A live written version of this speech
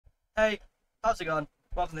Hey, how's it going?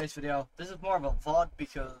 Welcome to this video. This is more of a VOD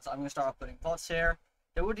because I'm going to start uploading VODs here.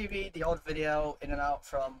 There would be the odd video in and out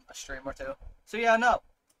from a stream or two. So yeah, no.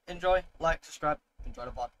 Enjoy, like, subscribe, enjoy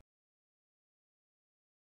the VOD.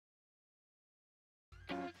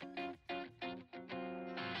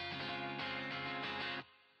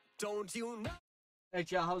 Don't you know? Hey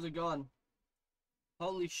chat, how's it going?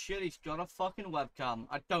 Holy shit, he's got a fucking webcam.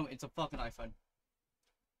 I don't, it's a fucking iPhone.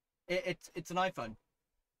 It's an iPhone.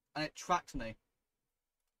 And it tracks me.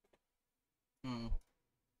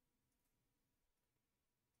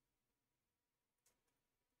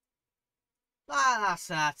 That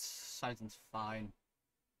sounds fine.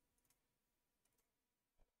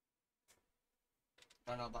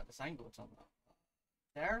 I don't know about this angle, it's on that.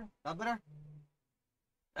 There? That better?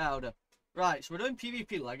 Louder. Right, so we're doing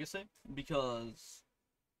PvP Legacy because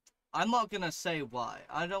I'm not gonna say why.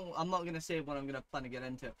 I'm not gonna say what I'm gonna plan to get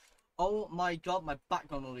into. Oh my god, my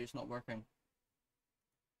background audio is not working.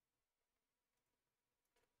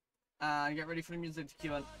 And get ready for the music to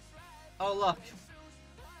cue in. Oh look.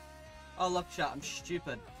 Oh look chat, I'm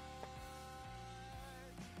stupid.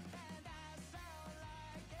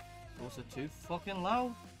 Also too fucking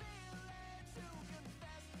loud.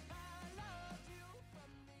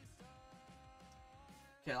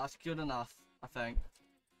 Okay, that's good enough, I think.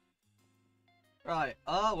 Right,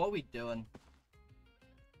 what are we doing?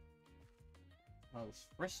 Oh, these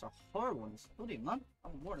wrists are horrible in this hoodie, man. I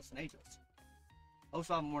haven't worn this in ages.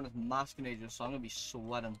 Also, I haven't worn this mask in ages, so I'm gonna be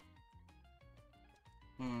sweating.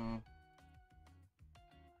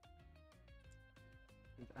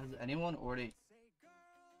 Has anyone already...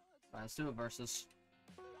 Right, let's do a versus.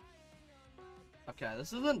 Okay,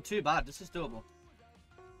 this isn't too bad. This is doable.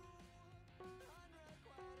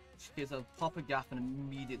 Just in case I'll pop a gap and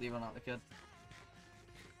immediately run out the kid.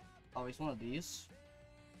 Oh, he's one of these.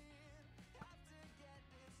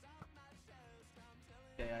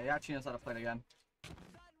 Okay, yeah, he actually knows how to play it again.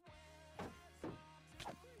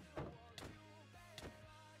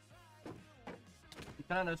 He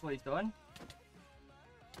kinda knows what he's doing.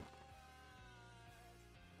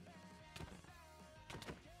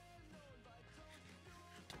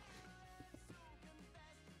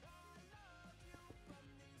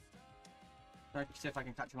 Try to see if I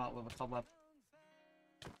can catch him out with a cobweb.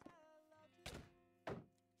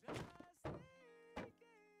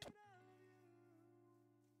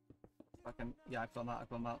 I can, yeah, I've got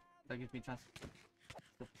him out. That gives me a chance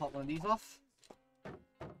to pop one of these off.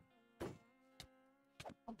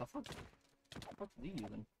 What the fuck? What's he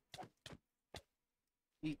using?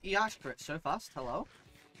 He asked for it so fast. Hello?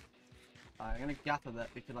 Alright, I'm gonna gap a bit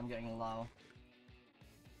because I'm getting low.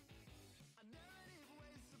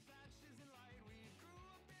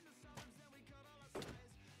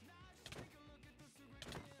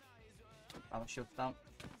 I'm shut down.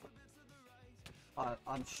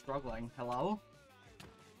 I'm struggling. Hello?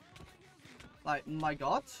 Like, my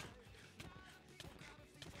god?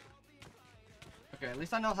 Okay, at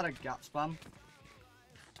least I know how to gap spam.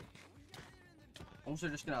 I'm also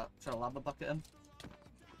just gonna try to lava bucket him.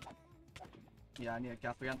 Yeah, I need a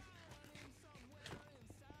gap again.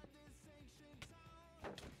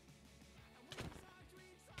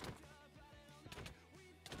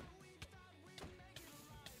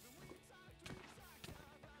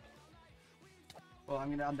 Oh,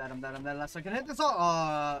 I'm dead, unless I can hit this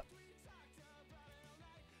all.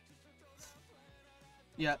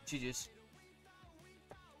 Yeah, GG's.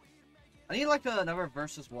 I need like another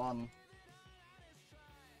versus one.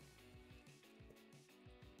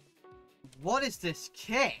 What is this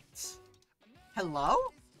kit? Hello?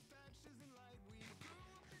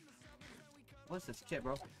 What is this kit,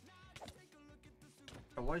 bro?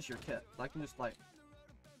 Or what is your kit? I can just like...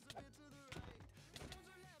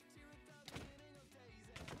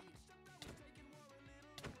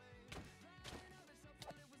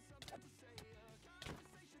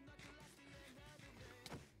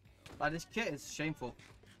 Like, this kit is shameful.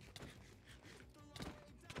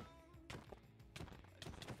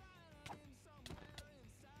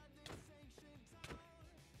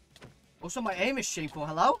 Also, my aim is shameful.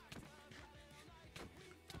 Hello?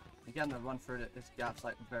 Again, to run through his gaps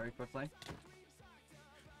like very quickly.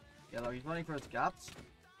 Yeah, look, he's running through his gaps.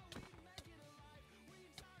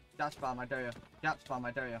 Gap spam, I dare you. Gap spam, I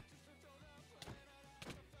dare you.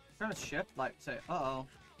 Trying to shift, like, say, uh-oh.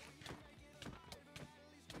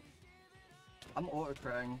 I'm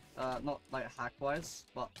auto-critting, not like hack-wise,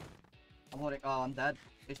 but I'm holding. Oh, I'm dead.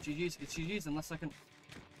 It's GG's unless I can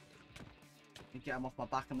get him off my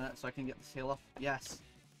back a minute so I can get this heal off. Yes.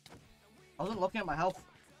 I wasn't looking at my health.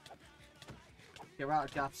 Okay, we're out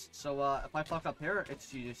of gaps. So if I fuck up here, it's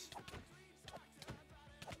GG's.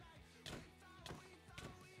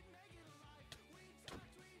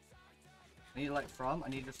 need to like from. I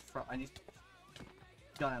need just from. I need.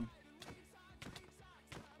 Got him.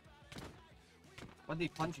 What are he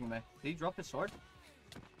punching me? Did he drop his sword?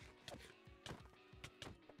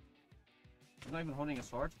 He's not even holding a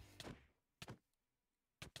sword.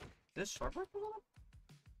 This sword work on him?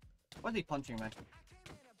 What are he punching me?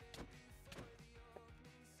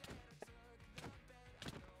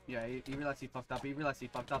 Yeah, he realized he fucked up. He realized he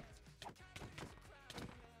fucked up.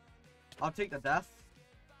 I'll take the death.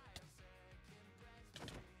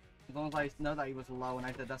 As long as I know that he was low and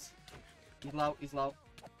I did this. He's low, he's low.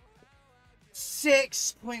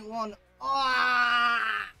 6.1.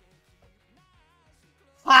 Ah!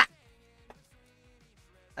 Fuck!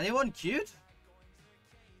 Anyone queued?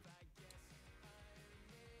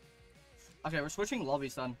 Okay, we're switching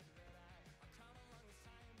lobbies then.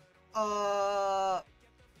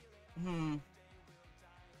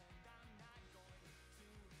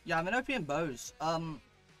 Yeah, I'm in OP and bows.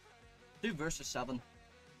 Do versus 7.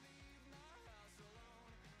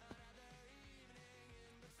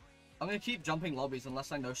 I'm gonna keep jumping lobbies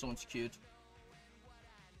unless I know someone's queued.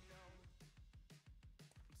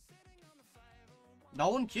 No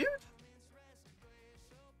one queued?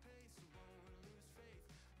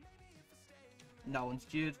 No one's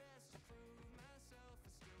queued. Do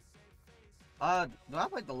I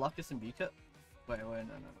have like the Lucas and B kit? Wait, no.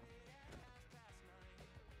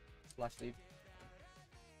 Splash leave.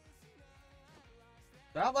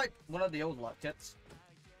 Do I have like one of the old luck kits?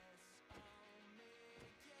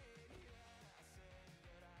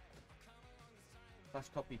 Flash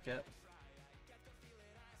copy kit.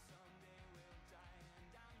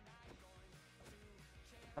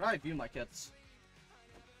 How do I view my kits?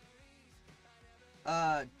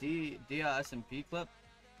 SMP clip.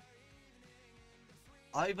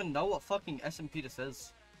 I don't even know what fucking SMP this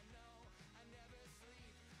is.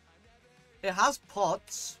 It has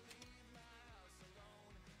pots.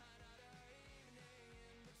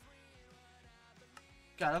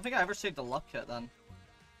 God, I don't think I ever saved the luck kit then.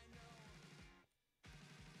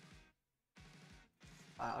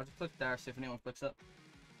 I'll just click there, see if anyone clicks it.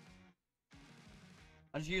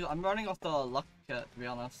 I'm running off the luck kit, to be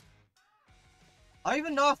honest. I don't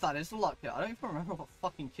even know if that is the luck kit. I don't even remember what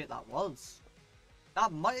fucking kit that was.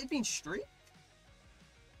 That might have been Streak?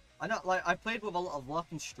 I know, like, I played with a lot of luck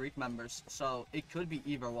and Streak members, so it could be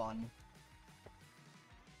either one.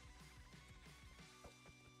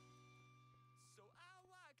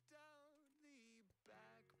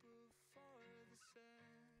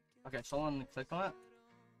 Okay, someone clicked on it.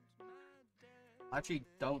 I actually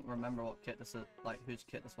don't remember what kit this is, like, whose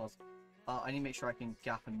kit this was. I need to make sure I can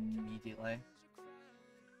gap immediately.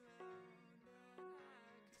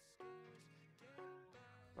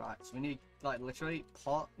 Right, so we need, like, literally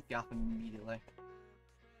pot, gap immediately.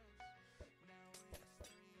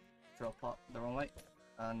 Throw pot the wrong way.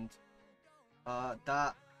 And,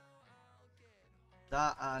 that,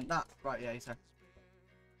 and that. Right, yeah, he's here.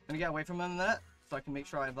 Gonna get away from him in a minute, so I can make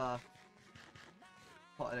sure I've,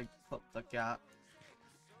 put the gap.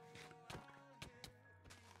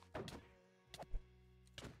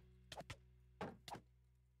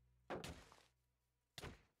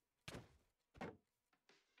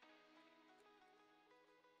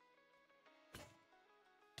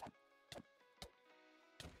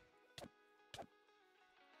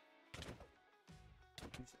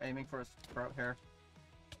 Just aiming for his throat here.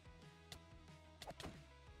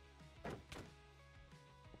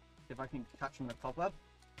 See if I can catch him in a cobweb.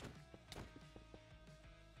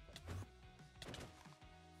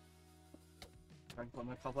 If I can put him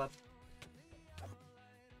in a cobweb.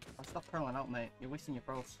 Oh, stop pearling out, mate. You're wasting your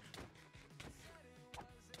pearls.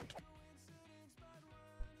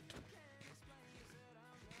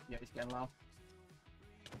 Yeah, he's getting low.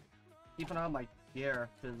 Keep an eye on my gear,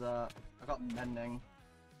 because I got mending.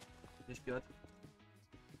 Which is good.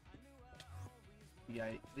 Yeah,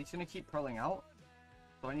 he's gonna keep pearling out.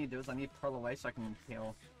 So what I need to do is I need to pearl away so I can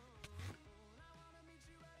heal.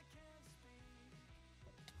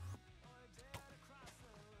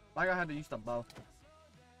 Like I had to use the bow.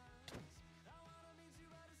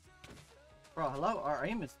 Bro, hello? Our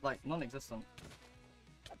aim is like non-existent.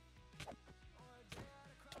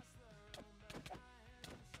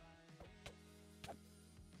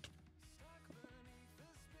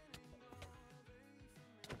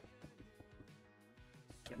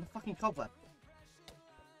 Get in the fucking cobweb.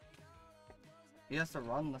 He has to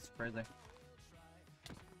run, that's crazy.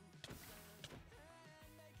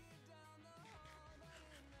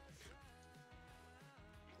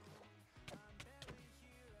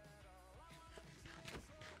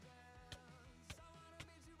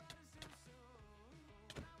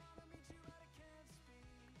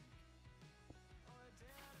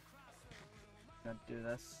 gotta do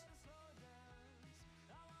this.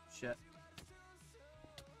 Shit.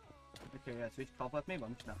 Okay, yeah, so he's cobweb me, but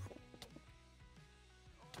I'm just not.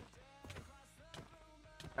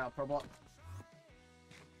 Pro block.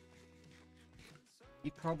 He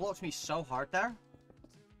pro blocked me so hard there.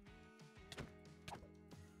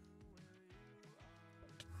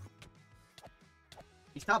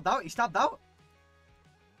 He stabbed out, he stabbed out.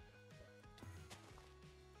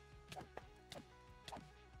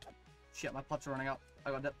 Shit, my pots are running out.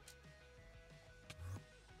 I got it.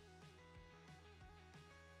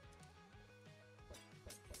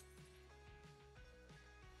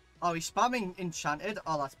 Oh, he's spamming enchanted?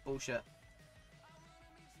 Oh, that's bullshit.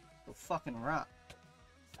 The fucking rat.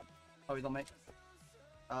 Oh, he's on me.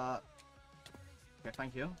 Okay,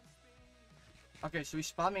 thank you. Okay, so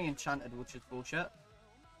he's spamming enchanted, which is bullshit.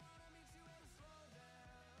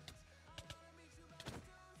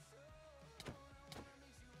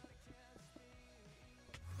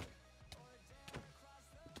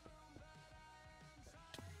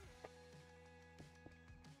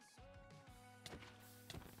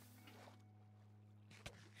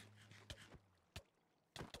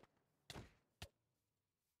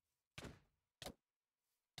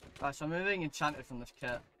 Right, so I'm moving enchanted from this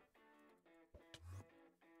kit.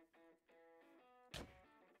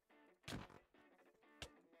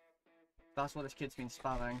 That's what this kid's been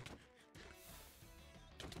spamming.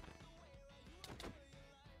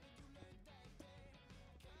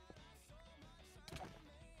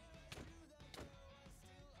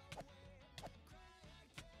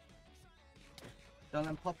 Don't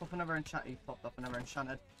let him pop up whenever enchanted. He popped up whenever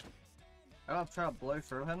enchanted. I gotta try to blow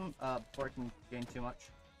through him before I can gain too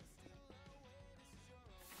much.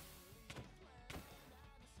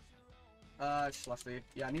 Just last leave.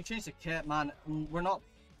 Yeah, I need to change the kit, man. We're not...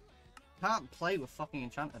 Can't play with fucking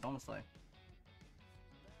enchanted, honestly.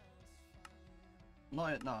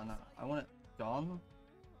 Not it, no. I want it gone.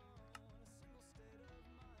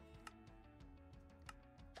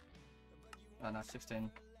 Oh no, 16.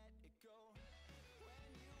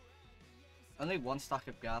 Only one stack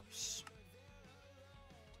of gaps.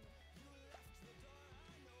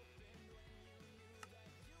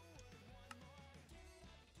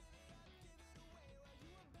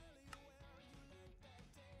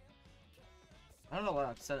 I don't know what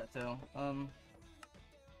I'd set it to.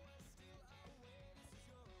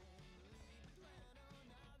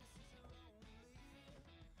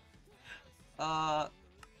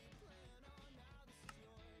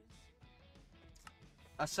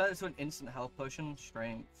 I set it to an instant health potion,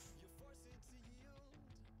 strength.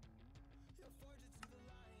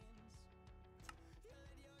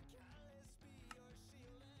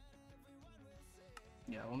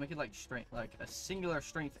 Yeah, we'll make it like strength, like a singular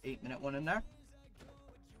strength 8-minute one in there.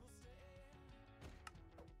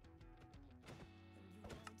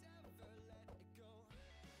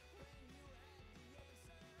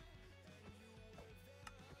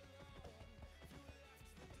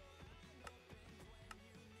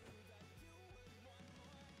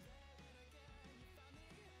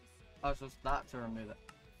 Oh, so it's that to remove it.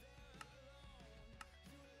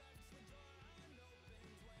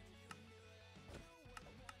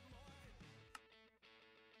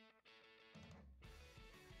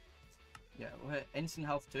 Yeah, we'll hit instant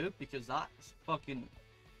health too, because that's fucking...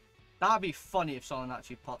 That'd be funny if someone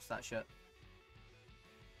actually pops that shit.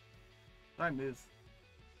 Don't move.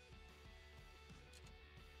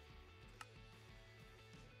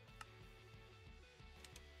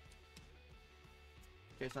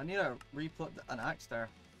 Okay, so I need to re-put an axe there.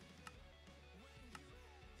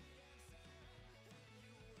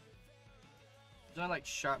 There's only like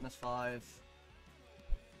sharpness 5,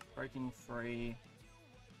 breaking 3,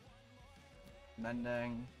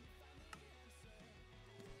 mending.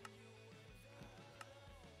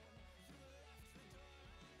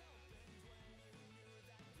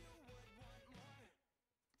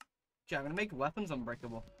 Okay, I'm gonna make weapons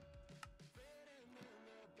unbreakable.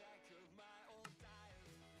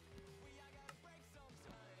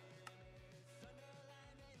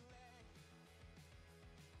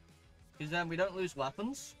 Because then we don't lose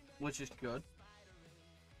weapons, which is good.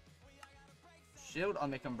 Shield, I'll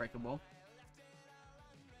make unbreakable.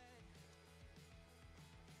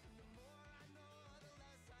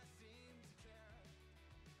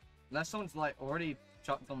 Unless someone's like already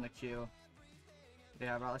chucked on the queue.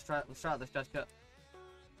 Yeah, right, let's try it. Let's try this guy's kit.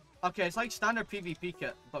 Okay, it's like standard PvP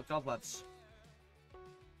kit, but cobwebs.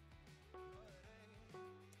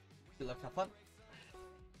 Good luck, have fun.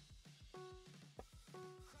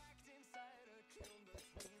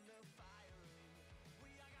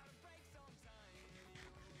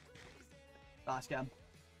 Let's get him.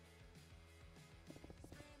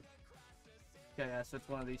 Okay, yeah, so it's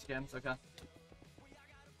one of these games, okay.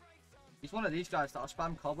 He's one of these guys that'll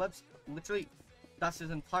spam cobwebs. Literally, that's his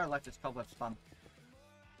entire life is cobweb spam.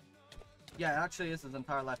 Yeah, it actually is his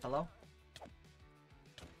entire life. Hello?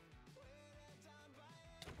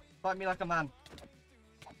 Fight me like a man.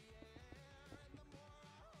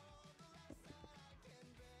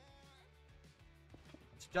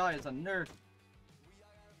 This guy is a nerd.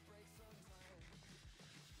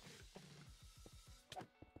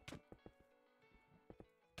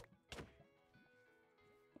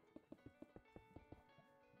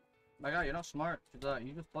 My God, you're not smart.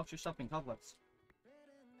 You just box yourself in cobwebs.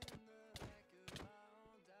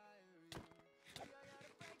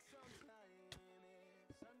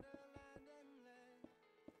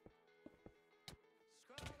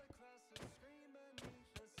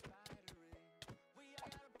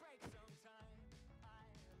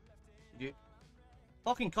 You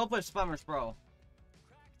fucking cobweb spammers, bro.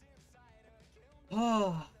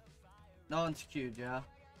 Oh, no one's queued, yeah.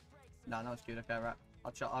 No one's queued. Okay, right.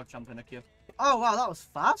 I'll jump in a queue. Oh wow, that was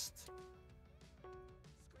fast.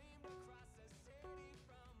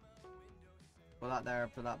 Put that there.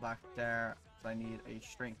 Put that back there. So I need a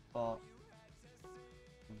strength ball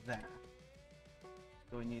there.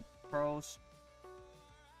 So we need pros.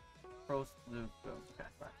 Pros. Boom. Okay,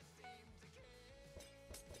 right.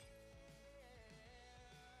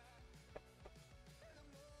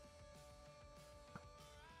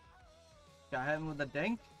 Got him with the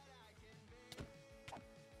dink.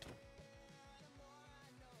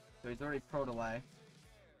 So he's already pro'd away.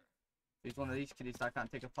 He's one of these kiddies that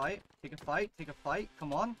can't take a fight. Take a fight. Take a fight.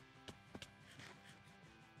 Come on.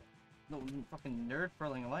 No fucking nerd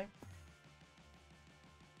furling away.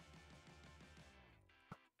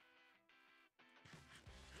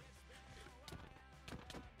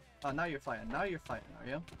 Oh, now you're fighting. Now you're fighting, are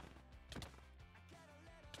you?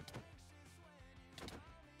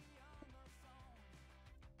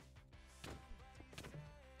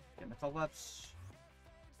 Get the cobwebs.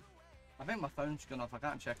 I think my phone's gone off. I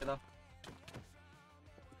can't check it though.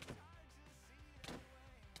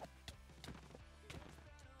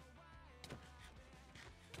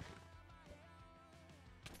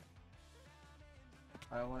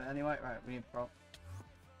 I don't want it anyway. Right, we need pro.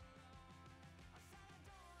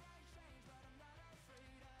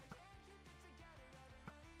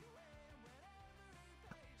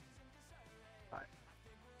 Right.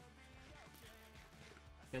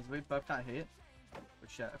 Okay, so we both can't hit. Oh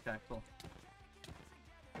shit, okay, cool.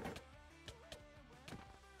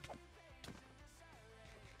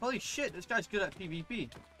 Holy shit, this guy's good at PvP.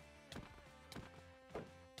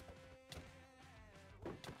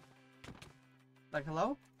 Like,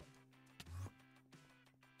 hello?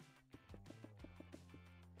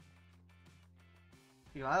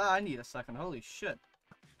 Yo, I need a second, holy shit.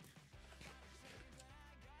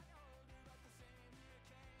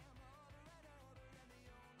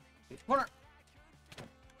 Corner!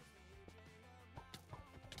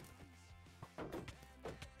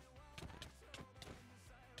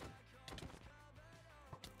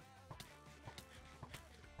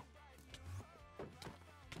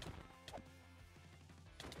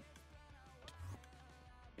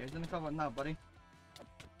 Yeah, he's in the cover now, buddy.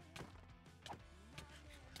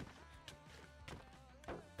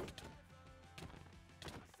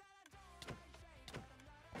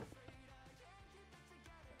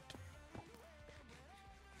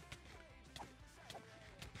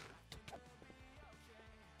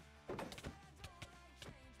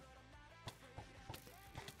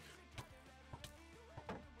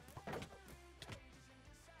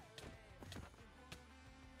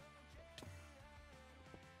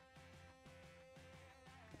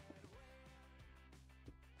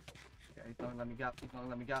 Okay, he's not gonna let me gap. He's not gonna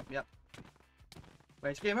let me gap. Yep. Wait,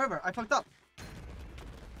 it's game over. I fucked up.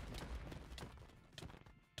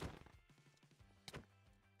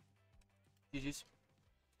 GG's.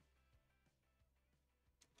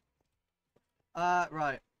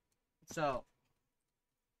 Right. So.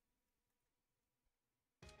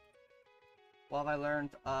 What have I learned?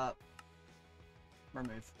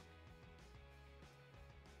 Remove.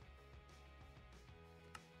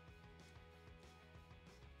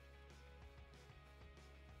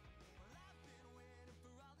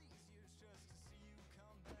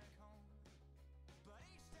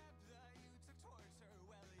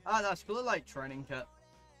 Ah, that's cool, like training kit.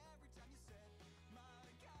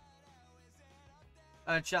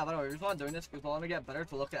 Chat, by the way, the reason why I'm doing this is because I want to get better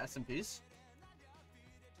to look at SMPs.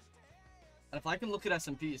 And if I can look at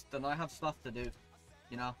SMPs, then I have stuff to do,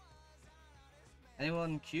 you know?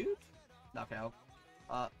 Anyone queued? Okay,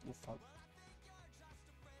 we'll fuck.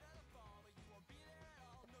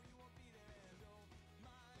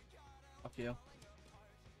 Fuck you.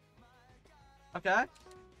 Okay.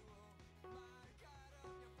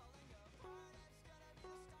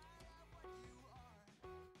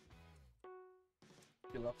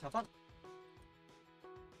 Good luck, have fun.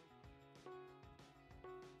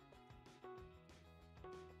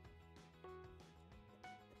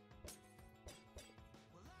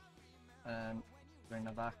 Bring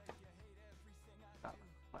that back.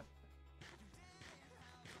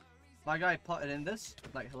 My guy put it in this.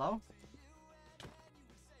 Like, hello?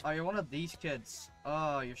 Oh, you're one of these kids.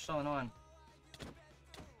 Oh, you're so annoying.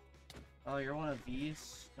 Oh, you're one of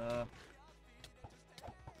these.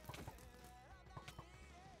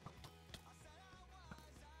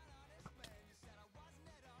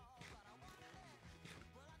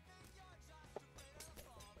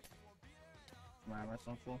 My armor's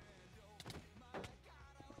so full.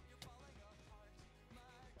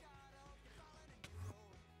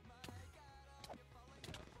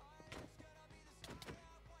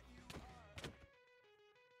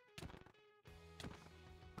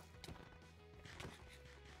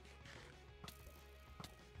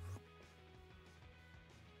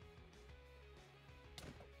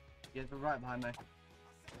 You guys were right behind me.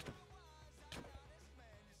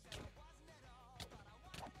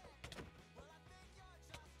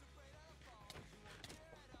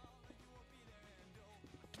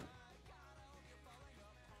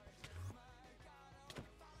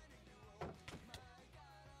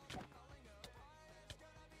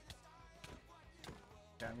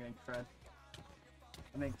 Okay, I'm getting cred.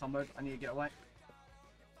 I'm in comboed. I need to get away.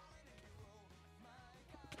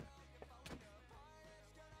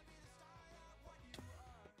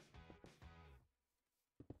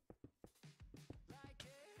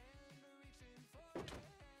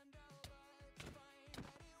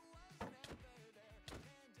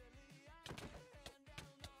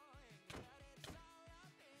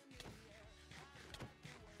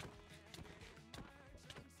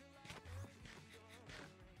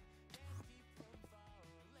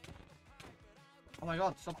 Oh my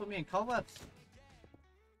god, stop putting me in cobwebs.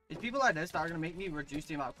 It's people like this that are gonna make me reduce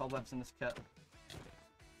the amount of cobwebs in this kit.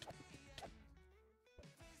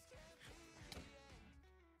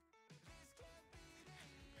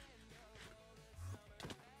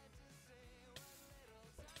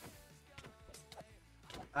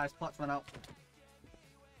 His plots went out.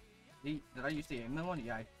 Did I use the 8-min one?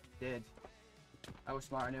 Yeah, I did. I was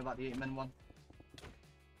smart, I knew about the 8-min one.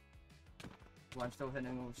 Well, I'm still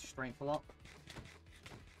hitting with strength a lot.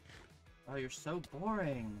 Oh, you're so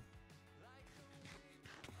boring.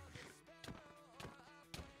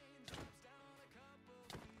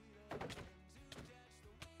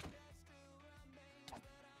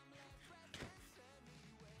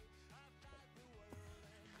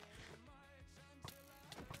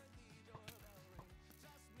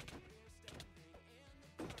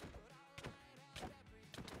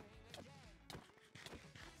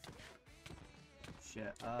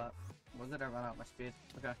 Shit, was it I ran out my speed?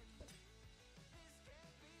 Okay.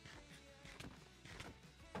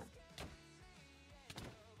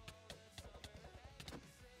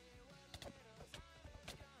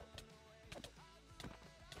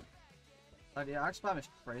 The arc spam is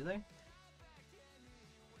crazy.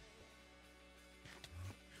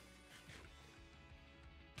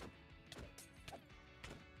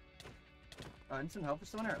 Oh, instant health is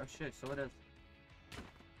still in there? Oh shit, so it is.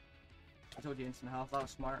 I told you instant health, that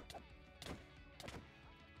was smart.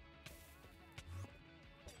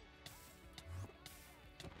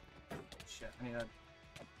 Shit, I need to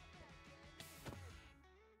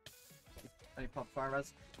pop fire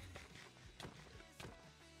res.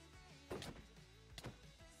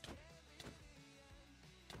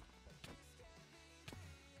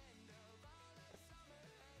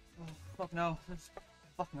 Oh, fuck no, this is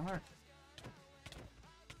fucking hard.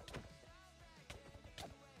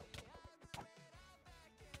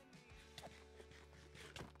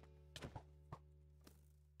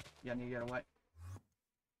 Yeah, I need to get away.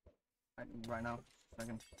 Right now.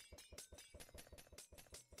 Second.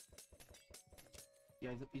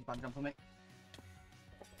 Yeah, he's about to jump on me.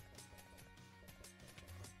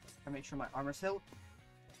 I make sure my armor's healed.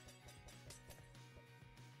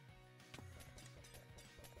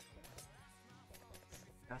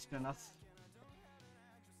 That's good enough.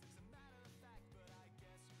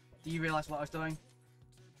 Do you realize what I was doing?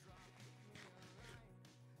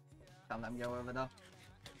 Can't let him go over there.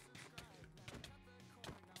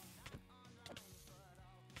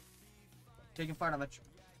 Taking fire damage.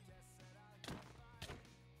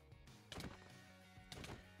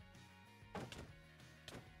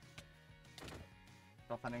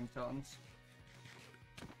 Stop hunting totems.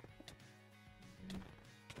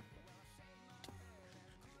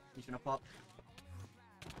 gonna pop.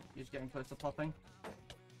 He's getting close to popping.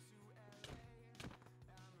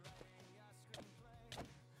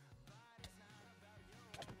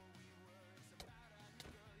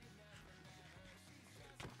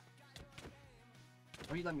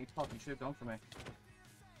 Why are you letting me pop? You should have gone for me.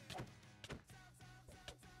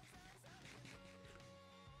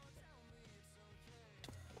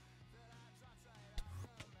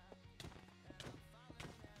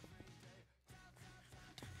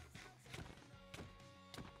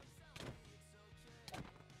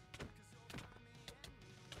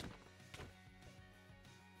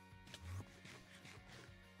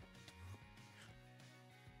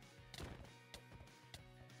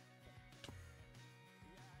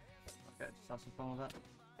 Okay, just have some fun with that.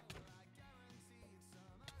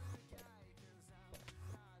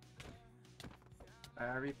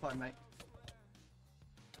 Replay, mate.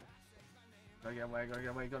 Gotta get away, gotta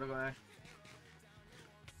get away, gotta go away.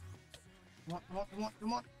 Come on, come on, come on,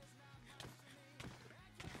 come on.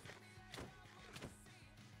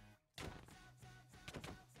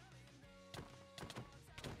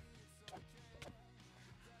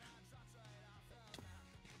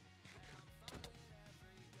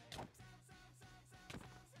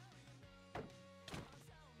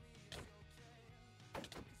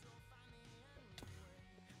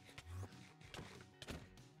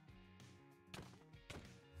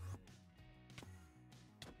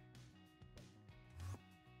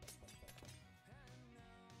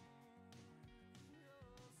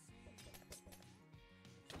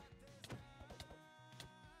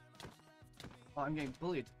 Oh, I'm getting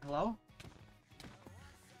bullied. Hello?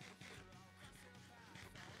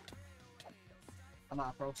 I'm out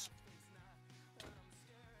of pros.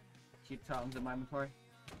 Keep totems in my inventory.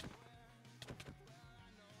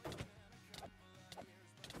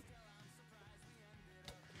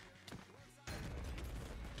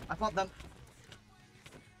 I popped them.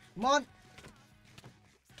 Come on!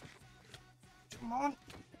 Come on!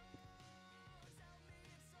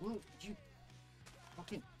 Luke, you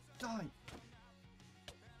fucking die!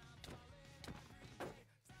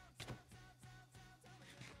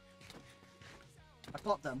 I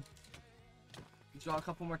popped them. He's got a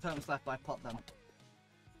couple more turns left, but I popped them.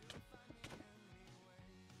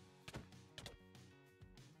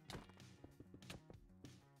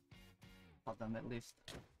 Pop them at least.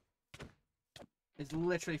 It's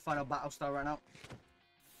literally final battle style right now.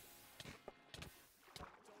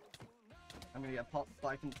 I'm gonna get popped, but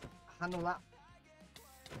I can handle that.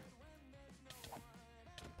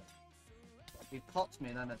 If he pops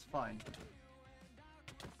me, then it's fine.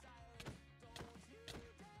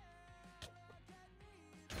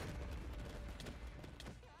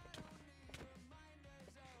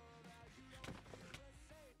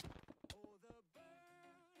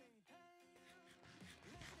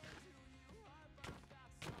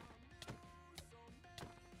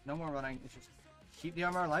 No more running, it's just keep the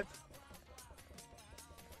armor alive.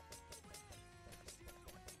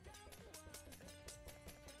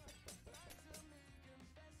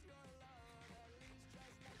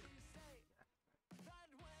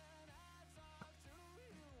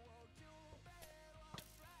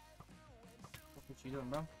 What you doing,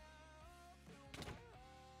 bro?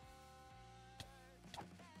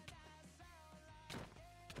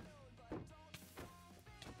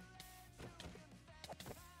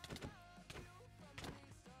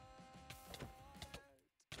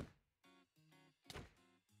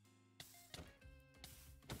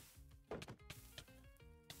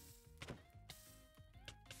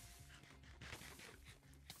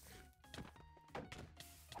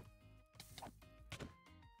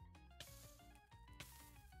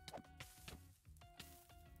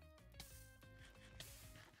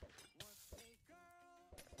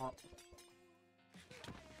 Oh.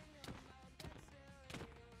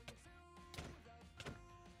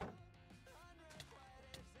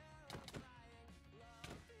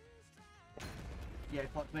 Yeah, he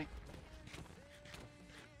popped me.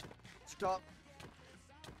 Stop.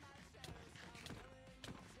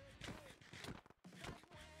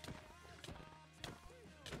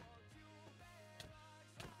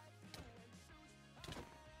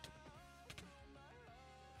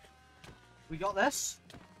 We got this.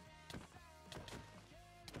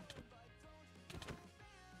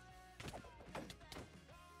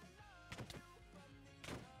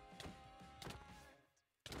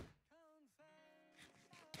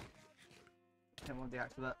 Didn't want to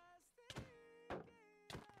deactivate.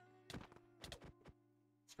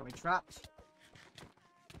 It's got me trapped.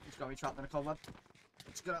 It's got me trapped in a cobweb.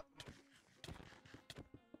 It's gonna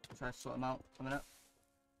try to sort them out. A minute.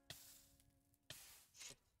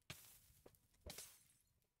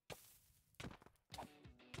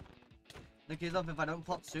 In case of if I don't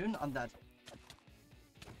plot soon, I'm dead.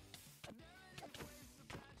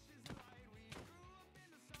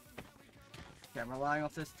 Okay, I'm relying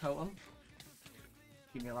off this totem.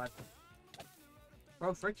 Keep me alive.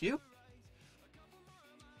 Bro, frick you.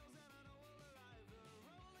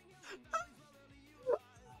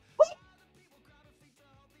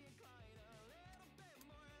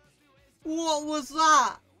 What was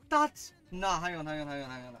that? That's... Nah, hang on.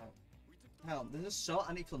 Hang on, this is so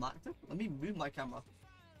anticlimactic. Let me move my camera.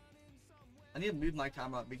 I need to move my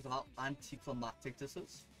camera because of how anticlimactic this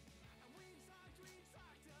is.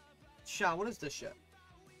 Chat, what is this shit?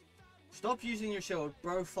 Stop using your shield,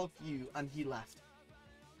 bro, fuck you, and he left.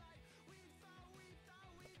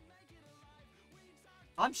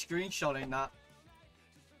 I'm screenshotting that.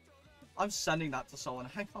 I'm sending that to someone,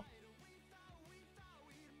 hang on.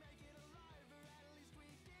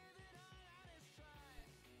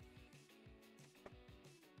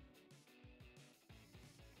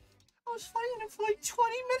 I was fighting him for like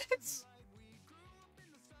 20 minutes!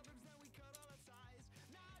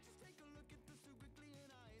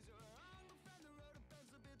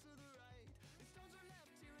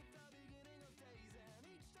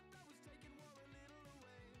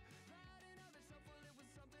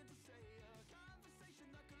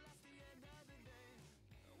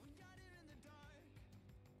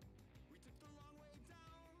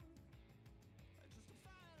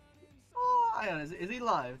 Oh, hang on, is he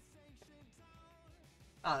live?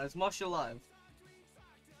 Ah, it's Marshall live.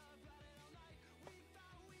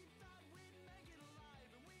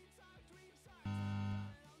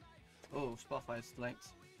 Oh, Spotify's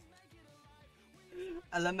links.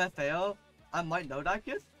 LMFAO? I might know that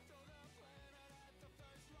kid.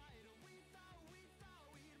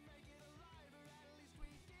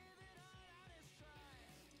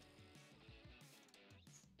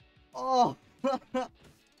 Oh!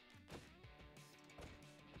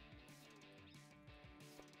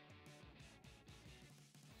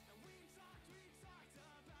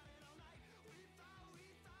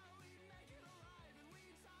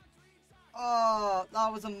 Oh,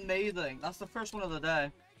 that was amazing. That's the first one of the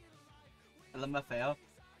day. LMFAO.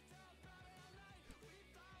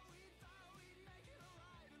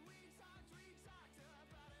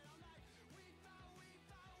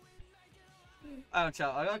 I don't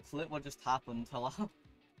know, I got a clip what just happened. Hello?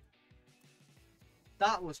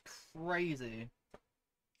 That was crazy.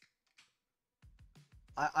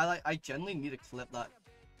 I genuinely need to clip that.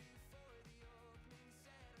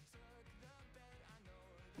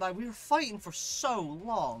 Like, we were fighting for so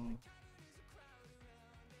long.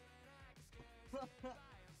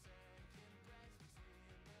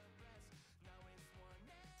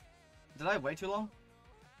 Did I wait too long?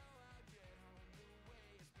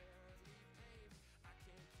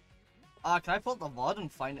 Can I pull up the VOD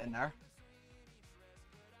and find it in there?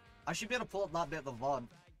 I should be able to pull up that bit of the VOD.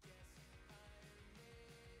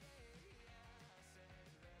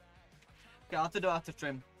 Okay, I'll have to do it after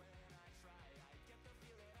stream.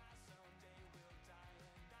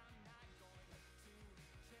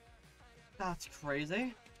 That's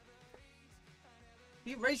crazy.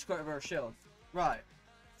 He rage quit over a shield. Right.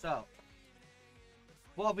 So,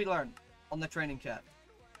 what have we learned on the training kit?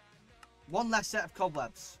 One less set of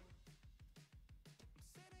cobwebs.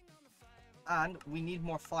 And we need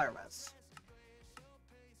more fire res.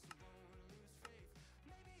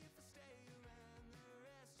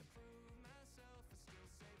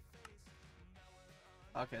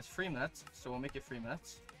 Okay, it's 3 minutes, so we'll make it 3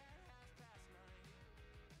 minutes.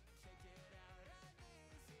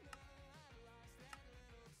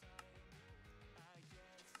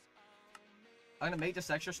 I'm gonna make this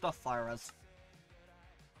extra stuff fire res.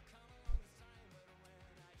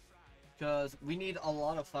 Because we need a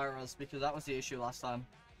lot of fire res, because that was the issue last time.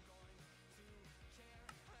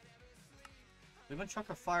 We've been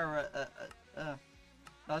chucking fire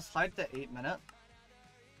let's hide the 8 minute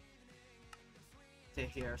to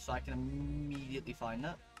here so I can immediately find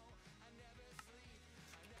it.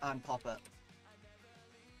 And pop it.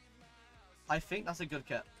 I think that's a good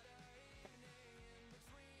kit.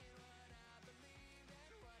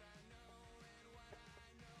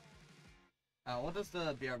 What does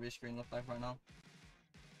the BRB screen look like right now?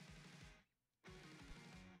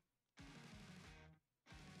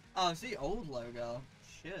 Oh, it's the old logo.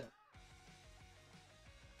 Shit.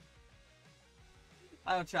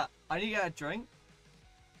 I don't chat. I need to get a drink.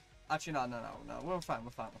 Actually, no. We're fine.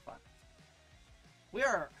 We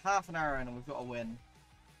are half an hour in and we've got a win.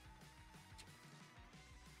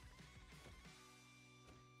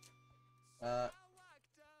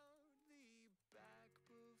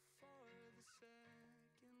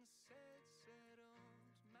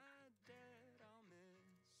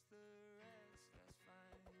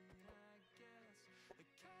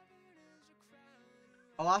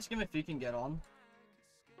 I'll ask him if he can get on.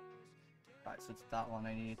 Right, so it's that one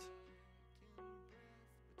I need.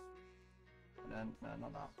 And then, no,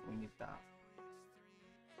 not that. We need that.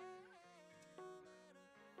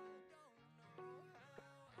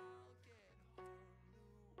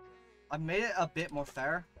 I made it a bit more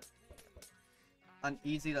fair and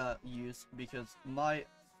easy to use because my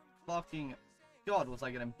fucking god was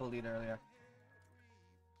I getting bullied earlier.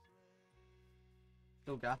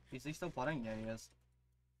 Still gap. Is he still putting? Yeah, he is.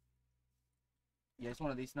 Yeah, he's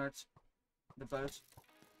one of these nerds. The bows.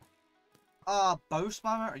 Bow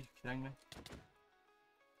spammer? Are you kidding me?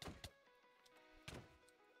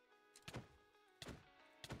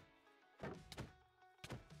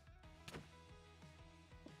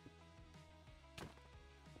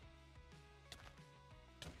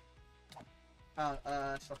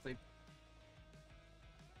 Softly.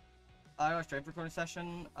 I got a stream recording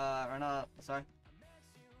session, or not, sorry.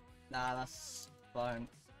 Nah, that's fine.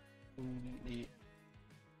 Completely.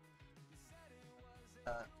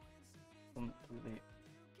 Completely.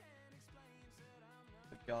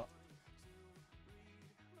 Forgot.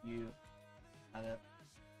 You had it.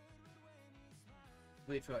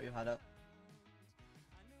 Completely forgot you had it.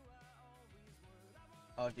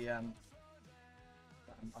 Oh, DM.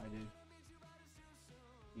 I do.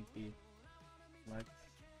 EP.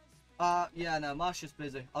 Like. Yeah, no, Marsh is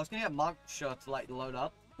busy. I was gonna get Marsha to like load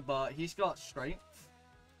up, but he's got strength,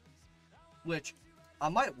 which I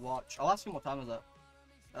might watch. I'll ask him what time is it.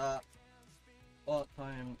 What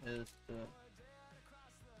time is the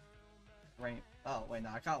rank? Oh wait, no,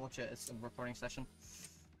 I can't watch it. It's a recording session.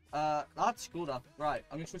 That's cool though. Right,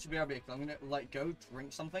 I'm gonna switch to BRB. I'm gonna like go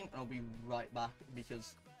drink something, and I'll be right back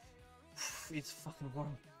because it's fucking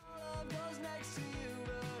warm.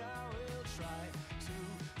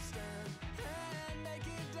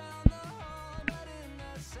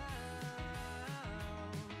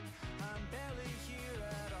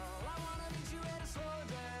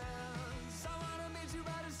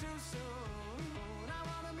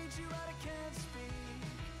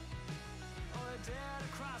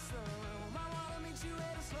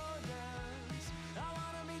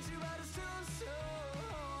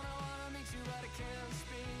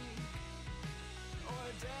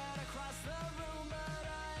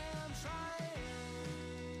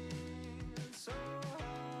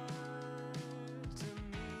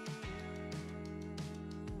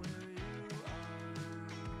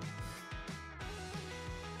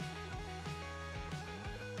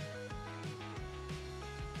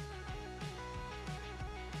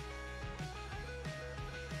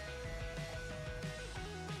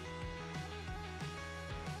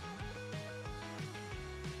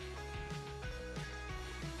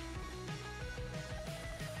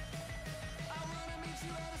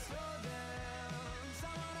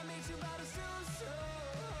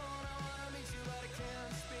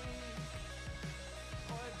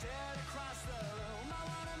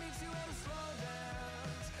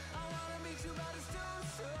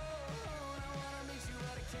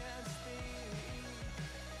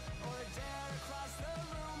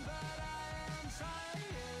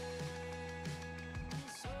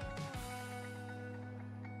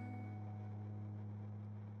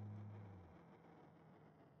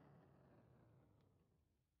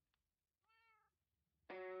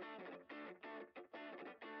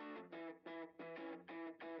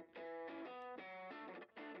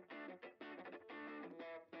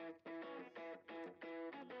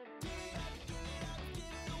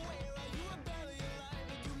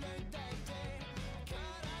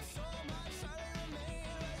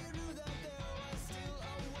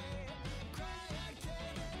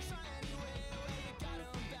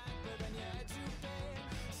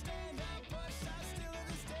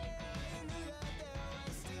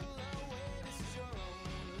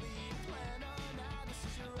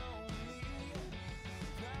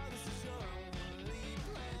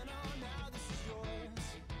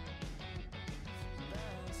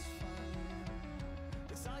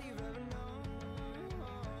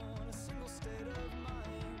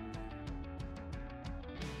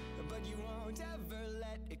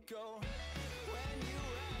 Go when you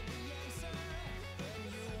had the answer, when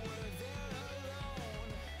you were there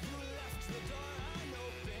alone. You left the door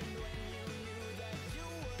unopened when you knew that you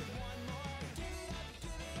would want more. Give it up,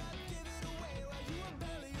 give it up, give it away. While you were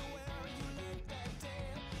barely aware, you left that day.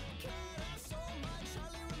 Cut off so much,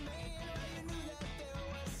 hardly remain. While you knew that there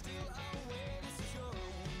was still a way. This is your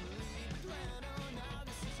only plan. Oh, now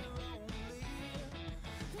this is your only.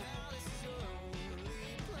 Now this is your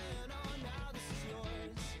only plan. Oh, now this is yours.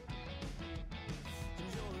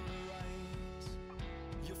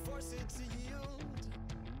 Force it to yield,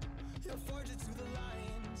 you'll forge it to the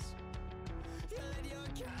line.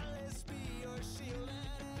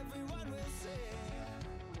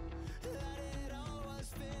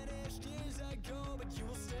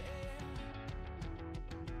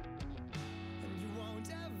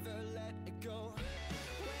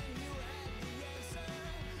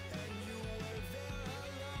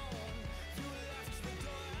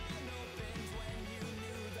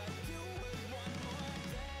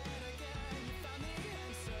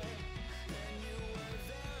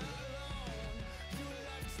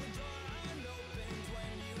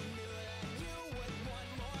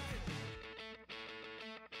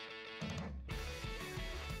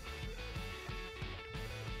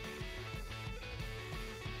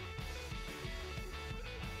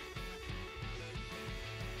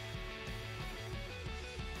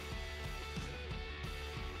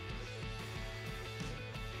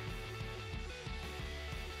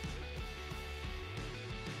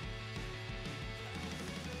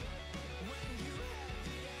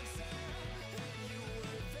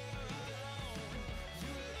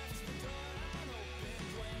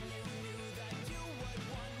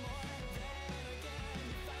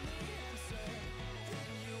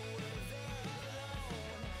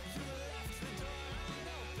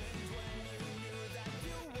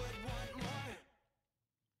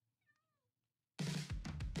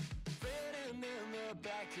 the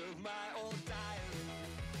back of my old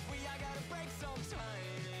diary. I gotta break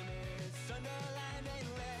sometime. It's underlined and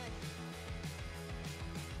red,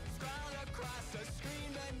 scrawled across the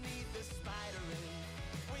screen beneath the spider ring.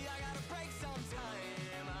 I gotta break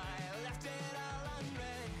sometime. I left it all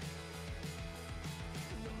unread.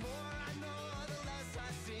 And the more I know, the less I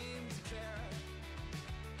seem to care.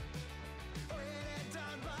 Weighted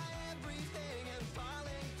down by everything and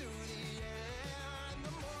falling through the air. And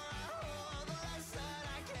the more I hold, the less that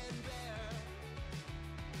I can bear.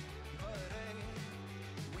 But hey,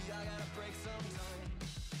 we all gotta break sometime.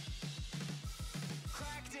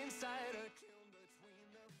 Cracked inside a kiln between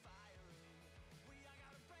the fire. We all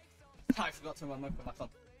gotta break sometime. I forgot to turn my microphone back on.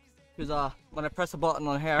 Because when I press a button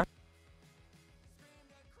on here,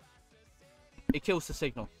 it kills the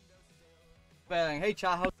signal. Bang, hey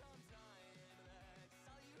chat, how's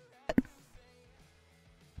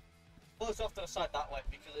pull this off to the side that way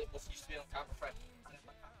because it was used to be on camera frame.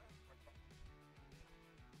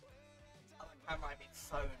 Camera, I mean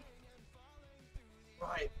phone.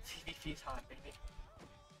 Right, PvP time, baby.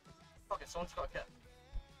 Fuck it, someone's got a kit.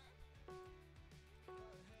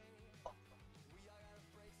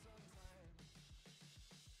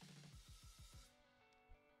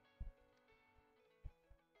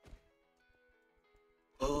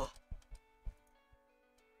 Ugh.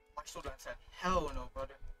 My sword said, hell no,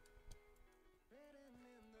 brother.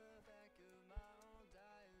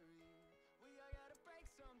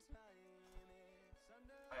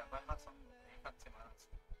 Oh yeah, my hat's on. You can't see my hats.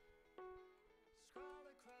 Scroll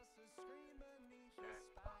across the screen beneath the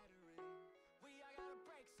spider ring. We all gotta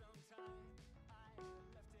break sometime. I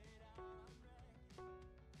left it all unread.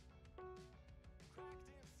 Cracked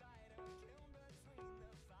inside a kiln between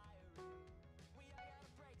the fire ring. We all gotta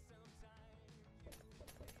break sometime. You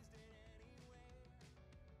blazed it anyway.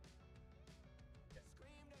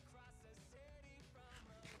 Screamed across the city from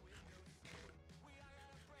a windowsill. We all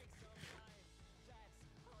gotta break sometime. That's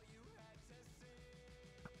all you had to say.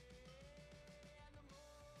 And the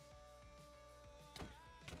more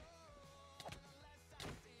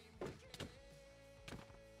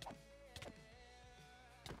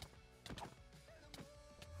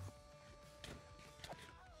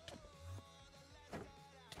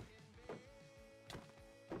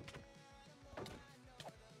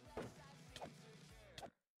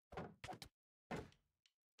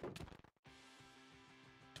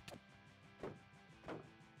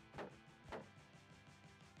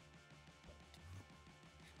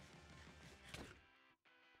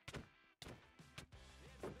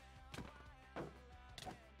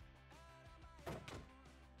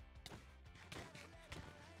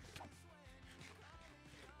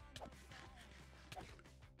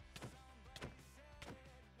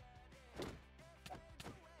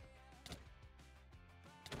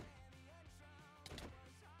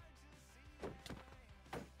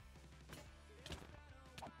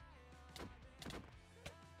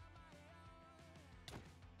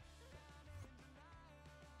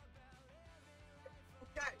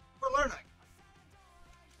Okay, we're learning.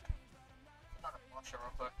 Not a watcher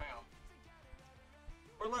real quick, hang on.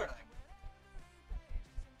 We're learning.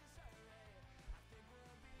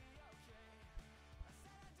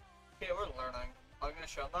 Okay, we're learning. I'm gonna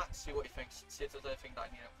show him that, see what he thinks, see if there's anything that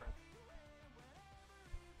I need to improve.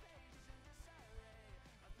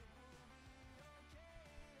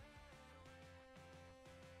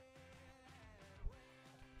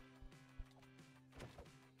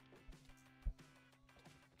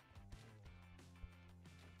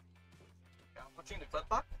 Okay, I'm putting the clip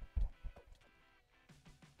back.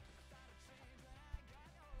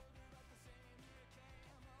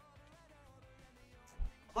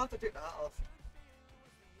 I'll have to take the hat off.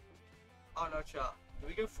 Oh no, chat. Do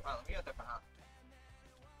we go for, let me get a different hat.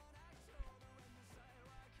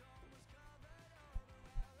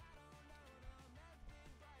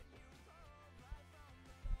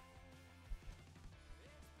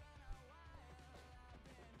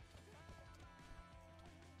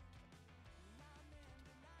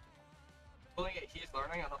 He's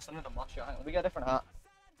learning and I'll send him to much. Let me get a different hat.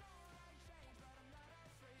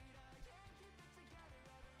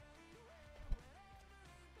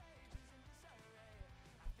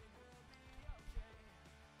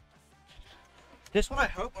 This one I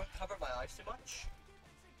hope won't cover my eyes too much.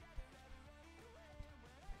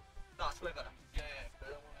 No, it's way better. Yeah, but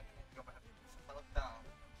I don't want to go back. I look down.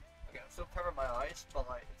 Okay, I'm still covering my eyes, but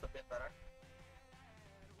like, it's a bit better.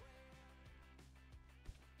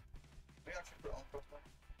 We actually put it on properly.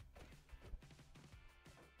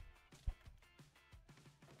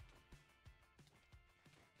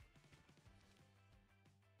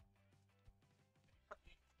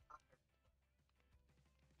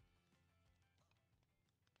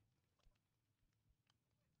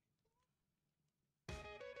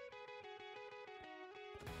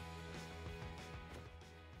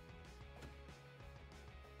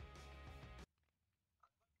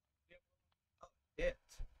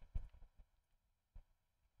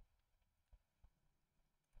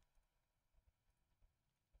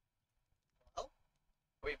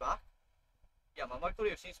 we back? Yeah, my mic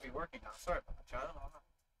audio seems to be working now. Sorry about that, chat. I don't know.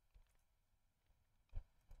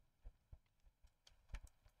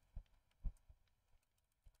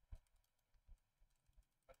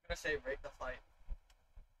 I'm gonna say rate the fight.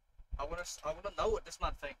 I wanna know what this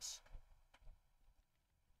man thinks.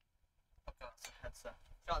 Okay, that's a headset.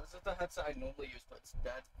 Chat, this is the headset I normally use, but it's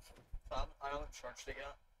dead. So I haven't charged it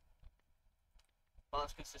yet. Well,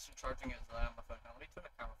 it's consistent charging is on my phone now. Let me turn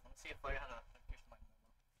the camera on. Let's see if I had a notification on my mobile.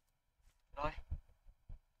 Did I?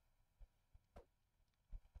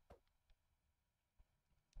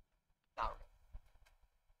 Not really.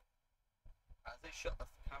 As they shut the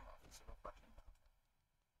camera off, it's a reflection.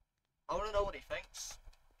 I want to know what he thinks.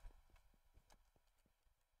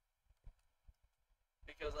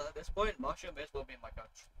 Because at this point, Marshall may as well be my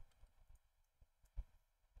coach.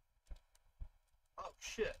 Oh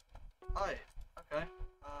shit. Hi. Okay.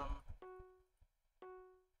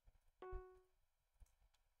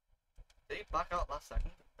 Did he back out last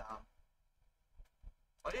second? Damn.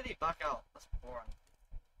 Why did he back out? That's boring.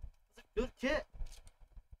 It's a good kit.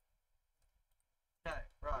 Okay,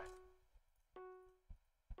 right.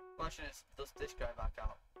 Question is, does this guy back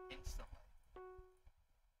out instantly?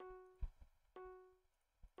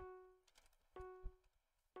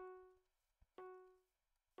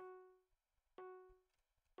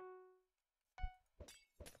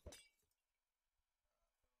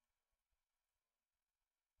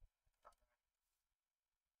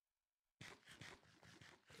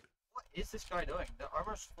 What is this guy doing? The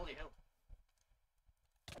armor's fully healed.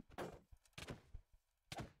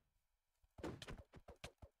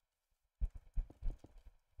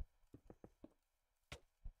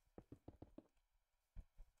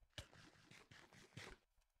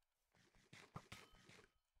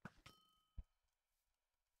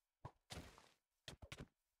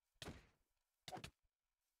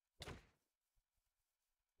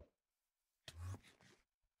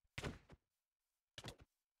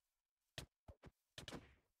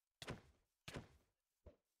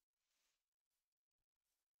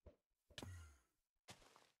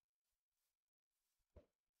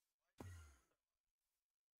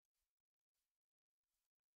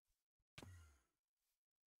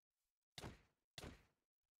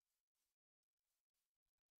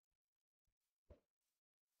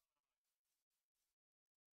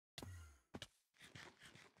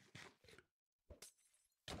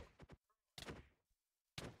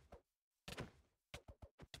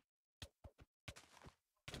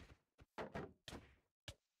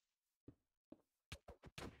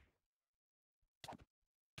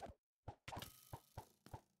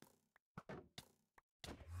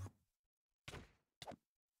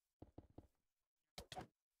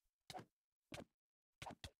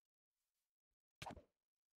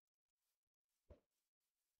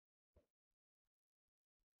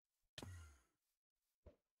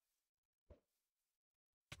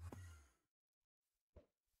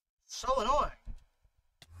 So annoying.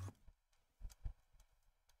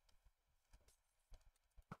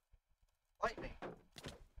 Fight me.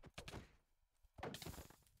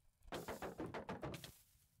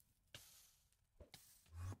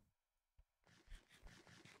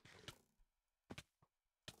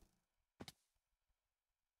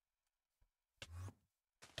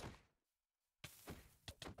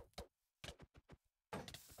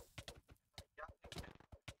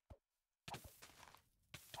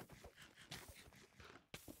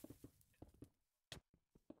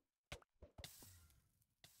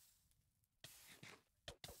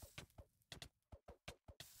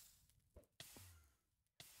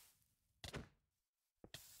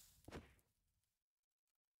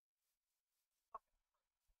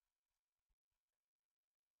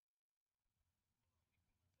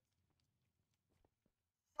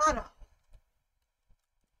 Shut up.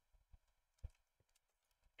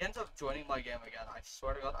 He ends up joining my game again. I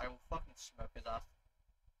swear to God, I will fucking smoke his ass.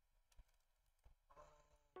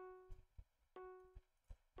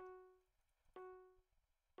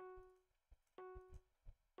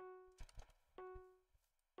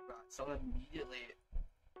 Right, so immediately.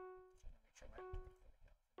 Make sure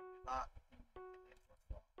that immediately first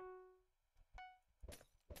of all.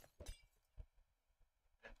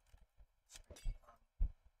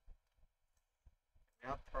 We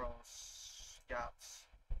have pros, gaps.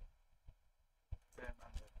 Boom,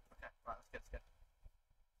 and boom. Okay, right, let's get.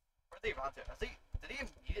 Where did he run to? Did he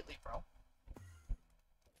immediately pro? He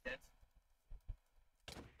did.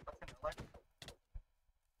 Fucking like.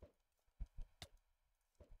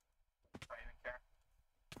 I don't even care.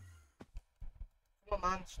 Come on,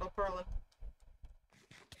 man, stop hurling.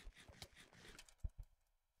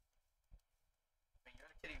 I mean, you're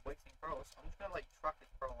the kitty wasting pros. I'm just gonna like track his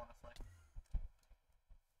pro.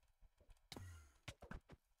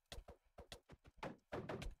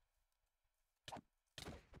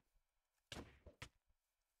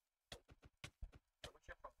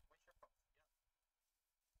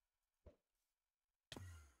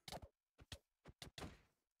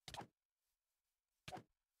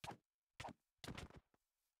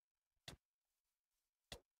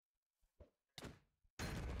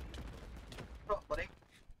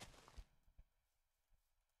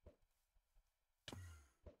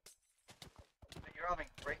 having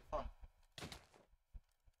great fun.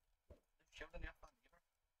 Shield in the F either.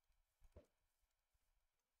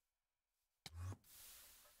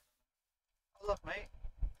 Oh look, mate.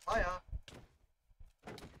 Hiya.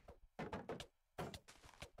 I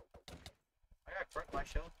gotta break my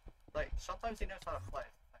shield. Like, sometimes he knows how to play.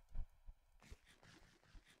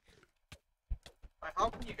 Like, how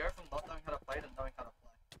can you go from not knowing how to play to knowing how to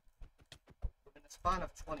play? Within the span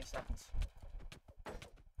of 20 seconds.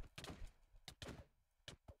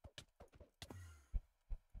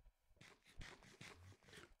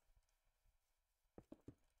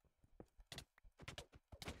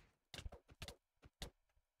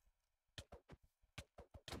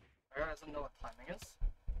 Rare doesn't know what timing is.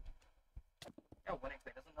 Yeah, winning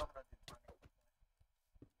play doesn't know how to do timing.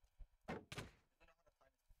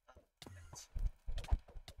 Doesn't know how to time minutes.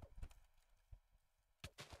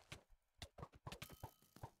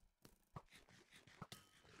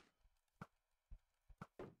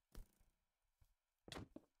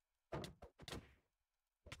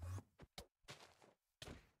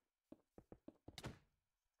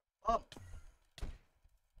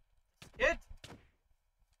 Kid!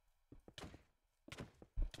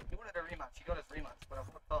 He wanted a rematch. He got his rematch, but at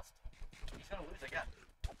what cost? He's gonna lose again.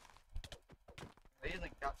 He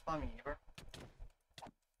isn't gap spamming either.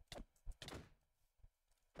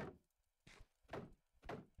 I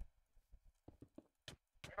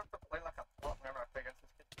have to play like a bot whenever I play against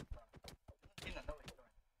this kid. He doesn't seem to know what he's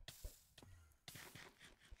doing.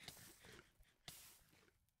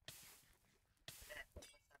 Yeah,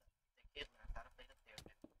 let's have the kid learn how to play the field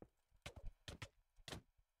game.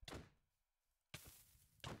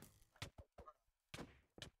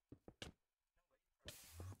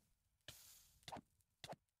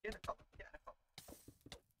 Get a couple. Get in a couple.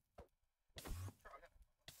 Sure, I'll get a couple.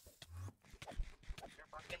 You're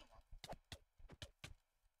back in one.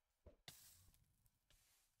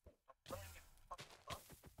 Stop playing it. Fucking fuck.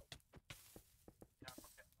 Yeah,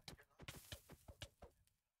 fuck it. Like, you're not.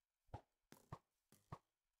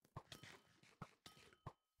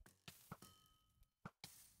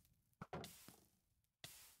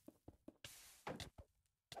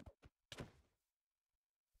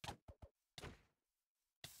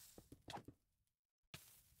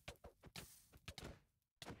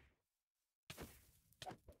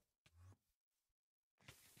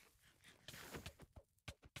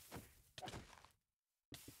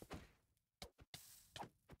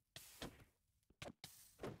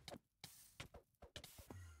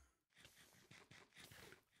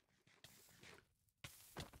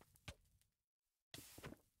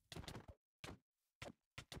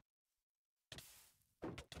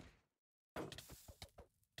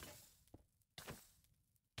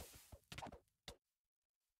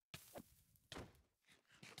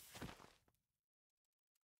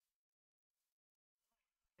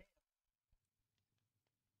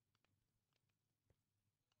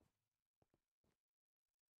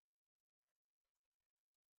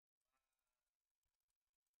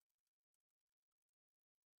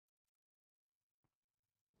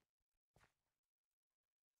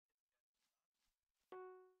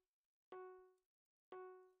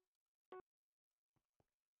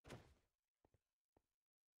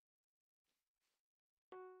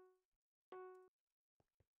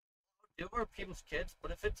 Do are people's kids,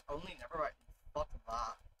 but if it's only never right, fuck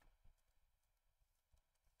that.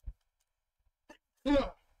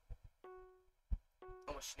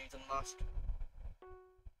 Almost sneezing last.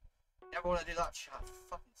 Never want to do that shit.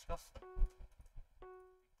 Fucking disgusting.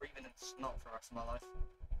 Breathing in snot for the rest of my life.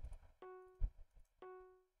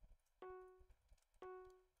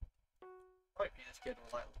 Might be this kid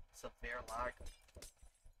with like severe lag.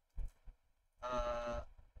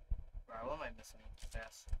 Right, what am I missing?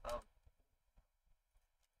 Yes. Oh.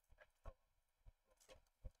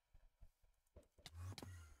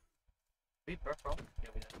 We burst, bro? Yeah,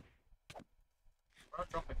 we did. Bro,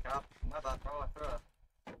 drop a cap. My bad, bro. I threw a.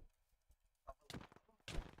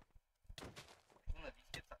 One of these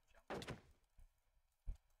kids that jump.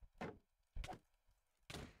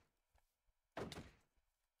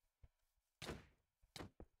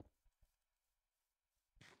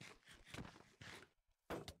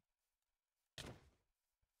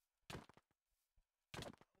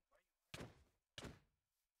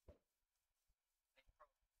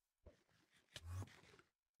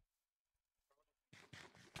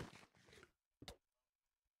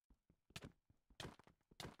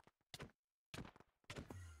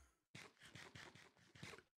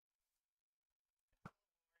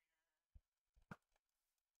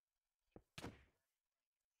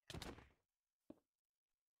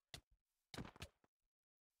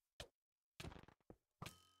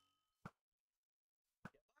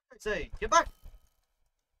 Say, get back!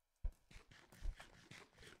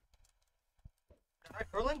 Can I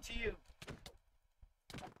curl into you?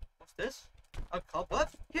 What's this? A cobweb?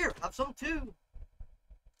 Here, have some too!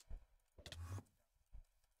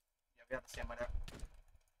 Yeah, we have the same one there.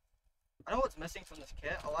 I know what's missing from this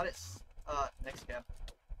kit. I'll add it next game.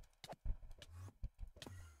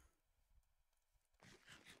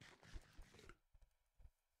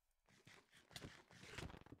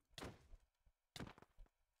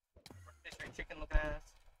 Mystery chicken looking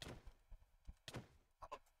ass. I'm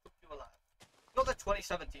gonna cook you alive. Not the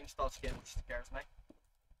 2017 style skin, which scares me.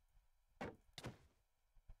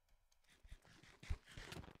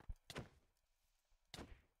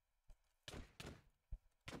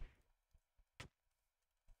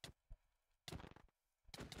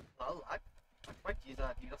 Well, I quite use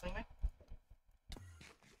that needle thing, mate.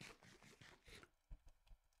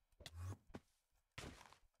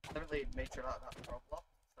 Definitely made sure that broke up,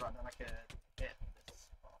 so that then I could hit this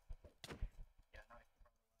off. Yeah, now I can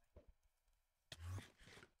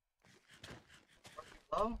probably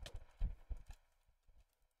low.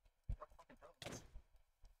 Fucking donuts.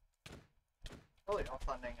 Probably not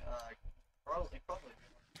finding probably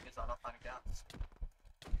is that not finding gaps.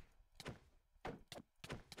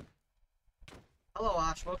 Hello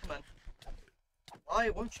Ash, welcome in. Why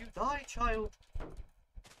won't you die, child?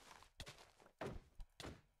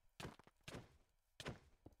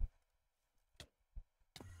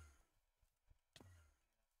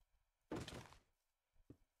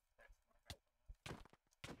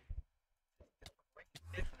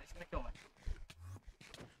 He's gonna kill me.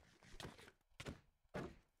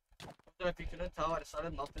 So if you couldn't tell, I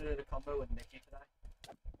decided not to do the combo with Nikki today.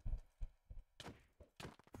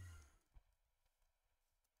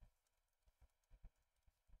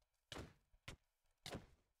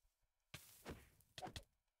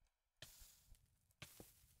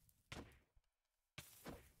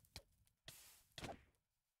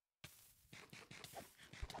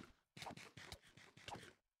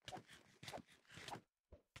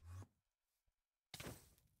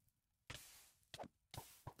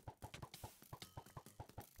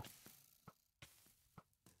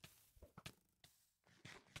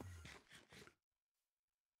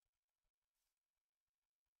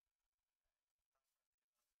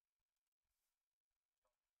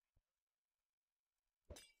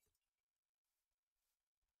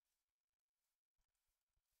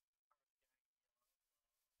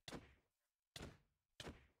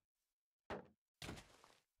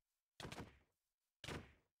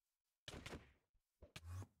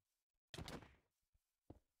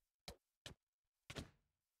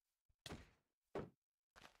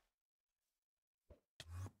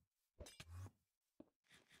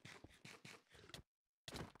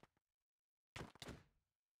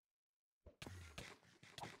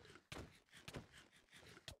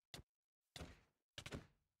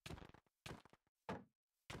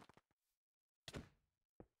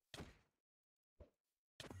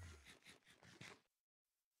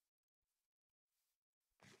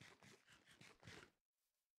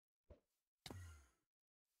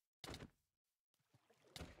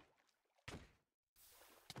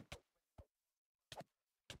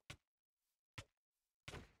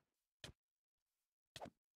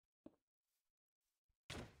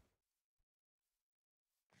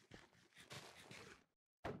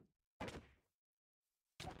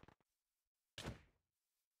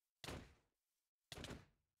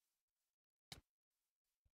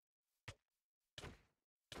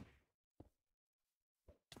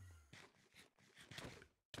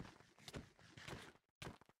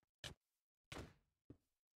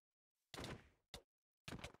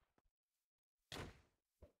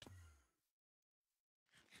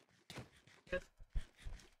 Good.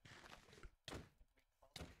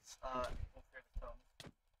 We'll clear the tones.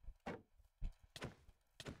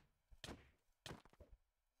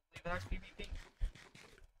 Leave an PvP.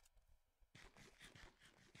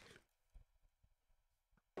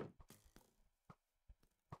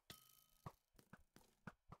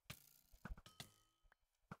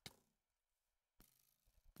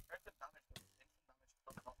 Instant damage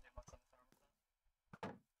does not do much on this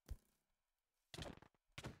armor.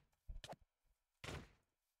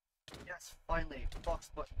 Yes, finally,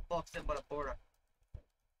 boxed in by the border.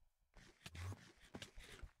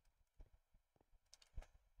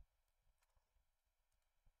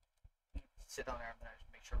 Sit down there and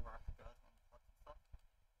just make sure we're good and stuff.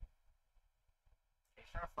 Okay,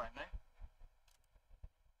 sure, fine, mate.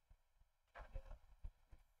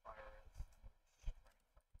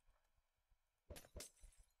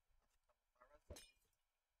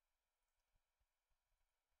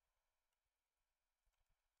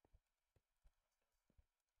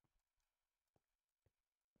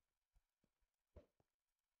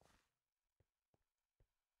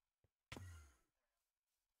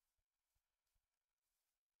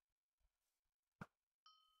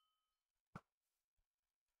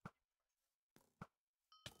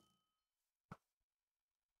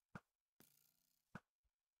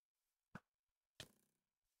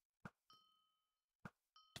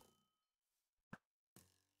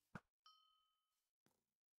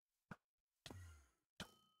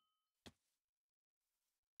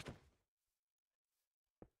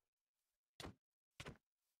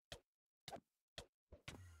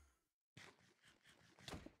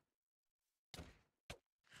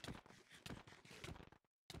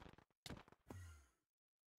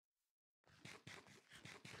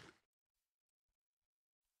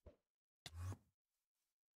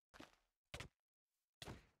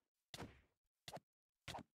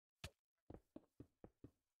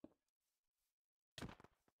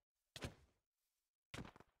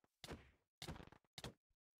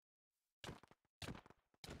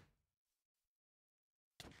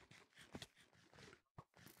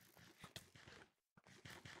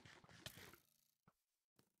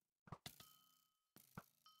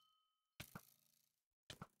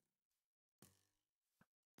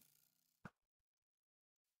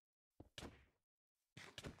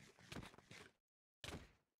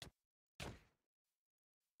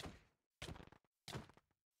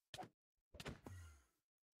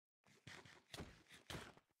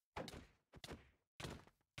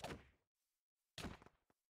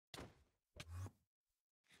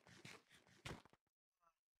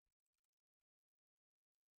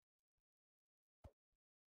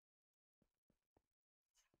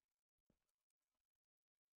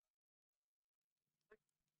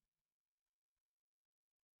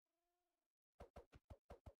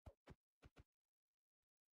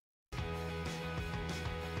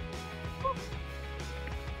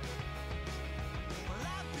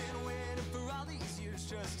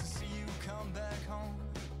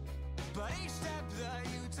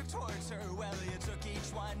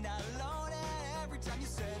 just one night alone. And every time you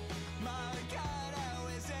said, my God, how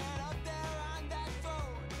is it up there on that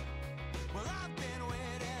phone? Well, I've been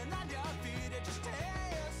waiting on your feet just to hear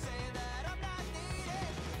you say that I'm not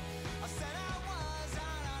needed. I said I was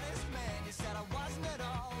an honest man. You said I wasn't at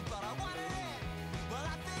all, but I wanted it. Well,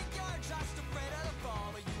 I think you're just afraid of the fall,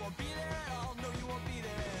 but you won't be there at all. No, you won't be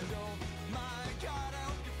there. And oh my God, I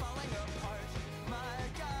hope you're falling apart. My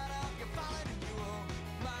God, I hope you're falling and you. Oh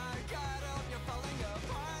my God, I hope you're falling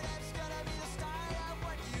apart. It's gonna be the start of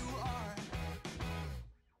what you are.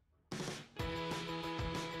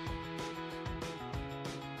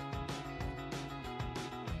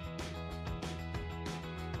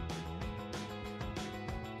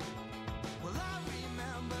 Well, I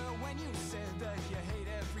remember when you said that you hate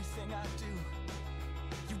everything I do.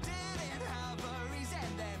 You didn't have a reason,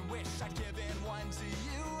 then wish I'd given one to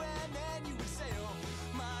you. And then you would say, oh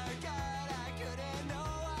my God, I couldn't know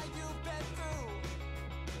what you've been through.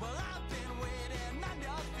 Well, I've been waiting on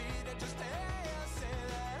your feet just to hear you say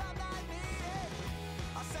that I'm not needed.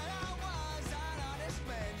 I said I was an honest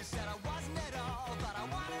man. You said I wasn't at all, but I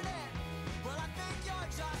wanted it. Well, I think you're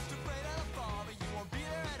just afraid of the fall, but you won't be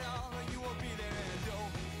there at all, or you won't be there. And oh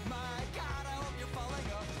my God, I hope you're falling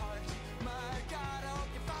apart. My God, I hope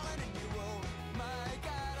you're falling and you. Oh my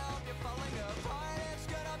God, I hope you're falling apart. It's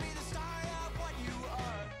gonna be the start of what you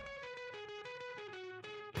are.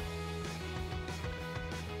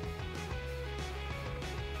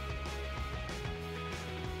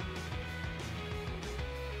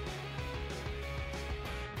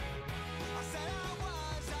 I said I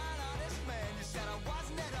was an honest man. You said I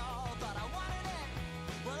wasn't at all, but I wanted it.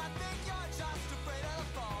 Well, I think you're just afraid of the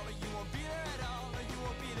fall, or you won't be there at all, or you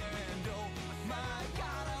won't be there. And oh my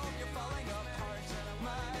God, I hope you're falling apart.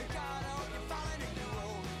 My God, I hope you're falling and you.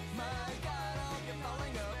 Oh my God, I hope you're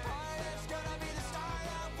falling apart. It's gonna be the start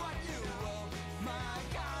of what you. Oh my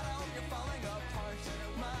God, I hope you're falling apart.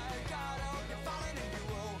 My God, I hope you're falling and you.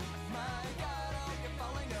 Oh my God, I hope you're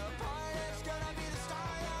falling apart. It's gonna be the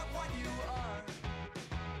start of what you are.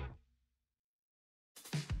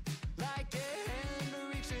 Like a hand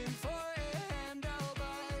reaching for a handle,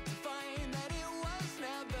 but to find that it was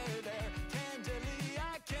never there. Candidly,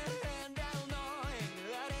 I can't handle knowing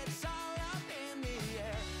that it's all up in the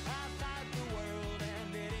air. I thought the world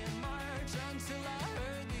ended in March until I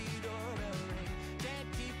heard the doorbell ring. Can't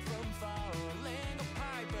keep from falling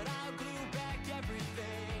apart, but I'll glue back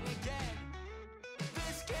everything again.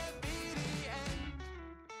 This can't be the end.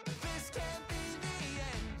 This can't be the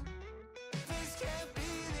end. This can't be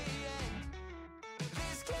the end.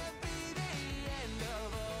 This can't be the end of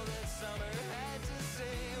all that summer had to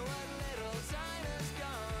say. What little time has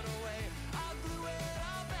gone away. I'll glue it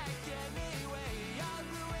all back anyway. I'll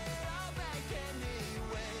glue it all back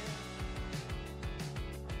anyway.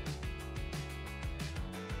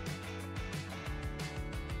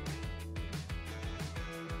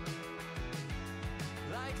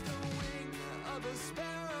 Like the wing of a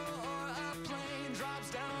sparrow or a plane drops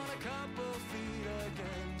down a couple feet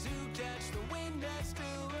again to catch the wind that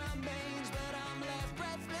still remains, but I'm left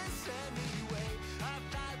breathless anyway. I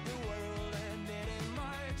thought the world ended in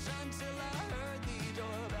March until I heard the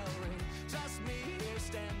doorbell ring. Just me here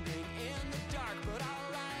standing in the dark, but I'll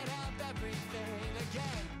light up everything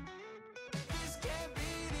again. This can't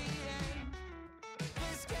be the end.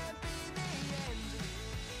 This can't be the end.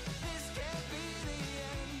 This can't be the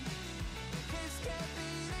end. This can't be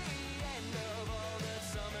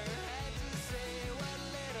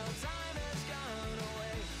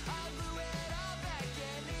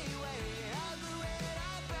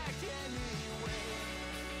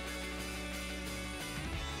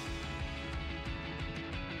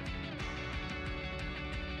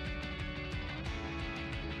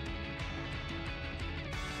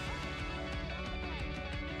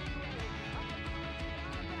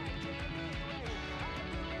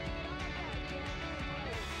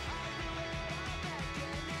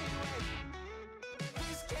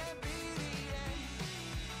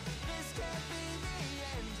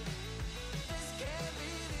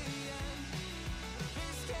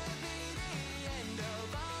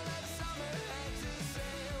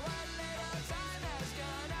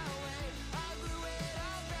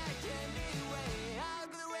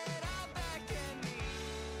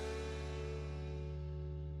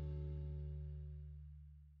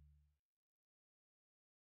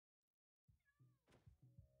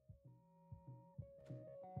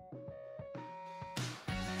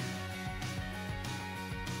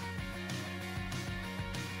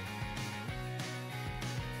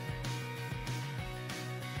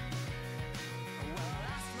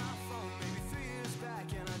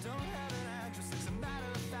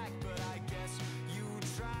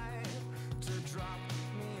drop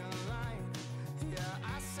me a line. Yeah,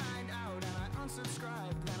 I signed out and I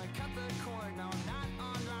unsubscribed, then I cut the cord. Now I'm not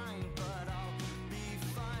online, but I'll be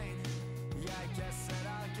fine. Yeah, I guess that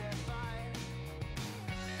I'll get by.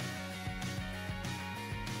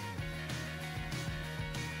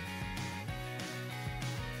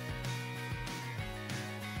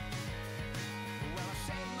 Well, I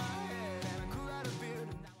shaved my head and I grew out a beard,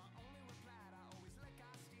 and now I only wear plaid.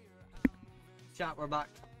 I always lick, I steer. Chat, we're back.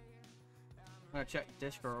 I'm gonna check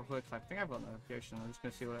Discord real quick. I think I've got a notification. I'm just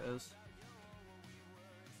gonna see what it is.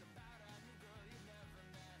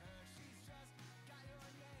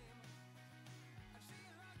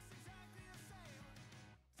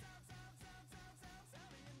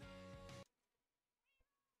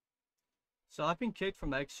 So I've been kicked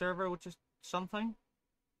from Egg server, which is something.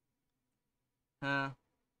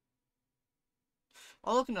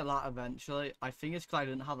 I'll look into that eventually. I think it's because I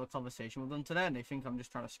didn't have a conversation with them today, and they think I'm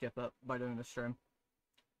just trying to skip it by doing the stream.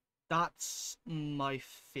 That's my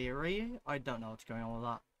theory. I don't know what's going on with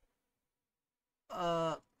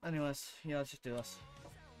that. Anyways, yeah, let's just do this.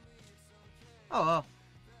 Oh, well.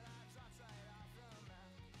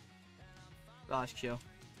 That's cute.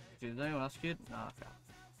 Is anyone else cute? Nah, okay.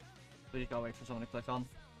 We just gotta wait for someone to click on.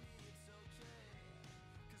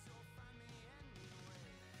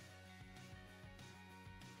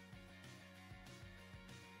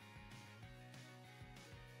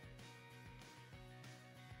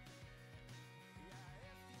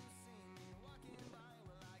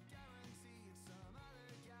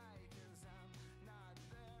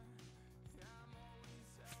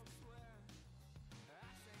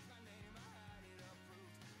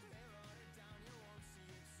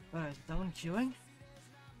 Alright, is that one queuing?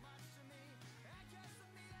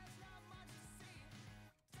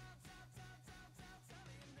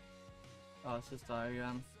 Oh, it's just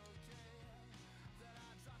diagram.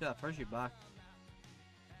 Yeah, first you back.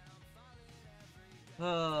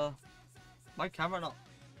 My camera not.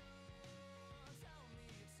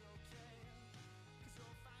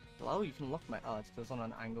 Hello, you can look my. Oh, it's because it's on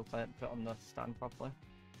an angle plate, put on the stand properly.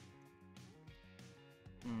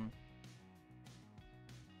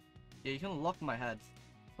 Yeah, you can lock my head.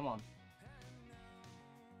 Come on.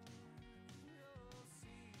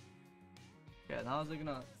 Okay, now is it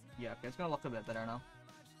gonna... Yeah, okay, it's gonna look a bit better now.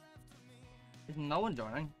 Is no one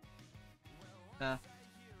joining? Yeah.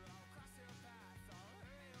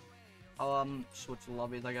 I'll, switch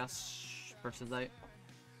lobbies, I guess, versus 8.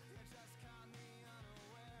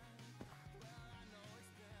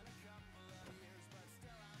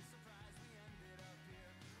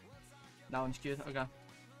 That one's cute, okay.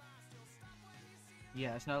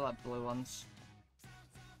 Yeah, it's not like blue ones.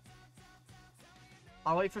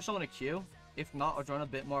 I'll wait for someone to queue. If not, I'll join a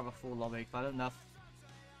bit more of a full lobby. I don't know if...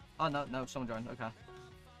 Oh, no, someone joined. Okay.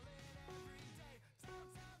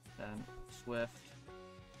 Then, Swift.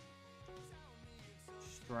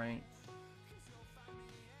 Strength.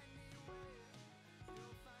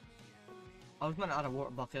 I was meant to add a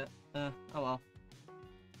water bucket. Oh well.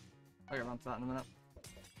 I'll get around to that in a minute.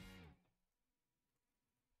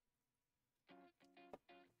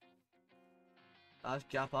 Let's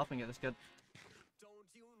gap up and get this good.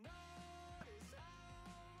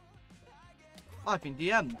 I've been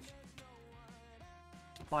DM'd.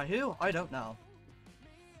 By who? I don't know.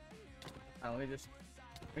 Let me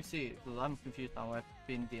see, because I'm confused now. I've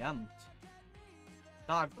been DM'd.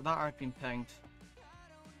 That I've been pinged.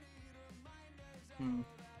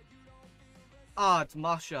 Ah, it's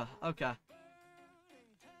Masha. Okay.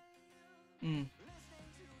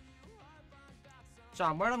 So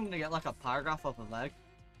I'm worried I'm gonna get like a paragraph off a leg.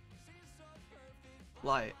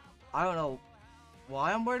 Like, I don't know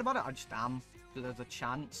why I'm worried about it. I just am. Because there's a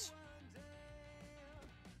chance.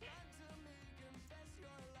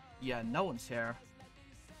 Yeah, no one's here.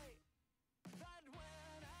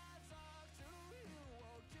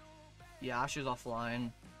 Yeah, Ash is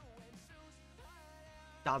offline.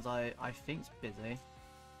 Dad's I think's busy.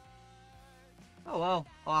 Oh well,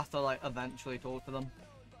 I'll have to like eventually talk to them.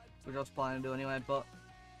 We're just planning to do anyway, but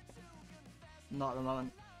not at the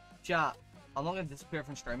moment. Chat, I'm not gonna disappear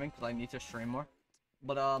from streaming because I need to stream more.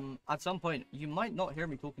 But at some point, you might not hear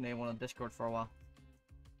me talking to anyone on Discord for a while.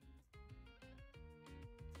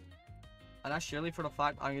 And that's surely for the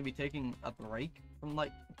fact I'm gonna be taking a break from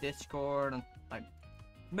like Discord and like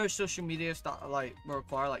most social media stuff like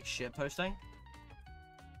require like shit posting.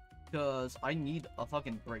 Because I need a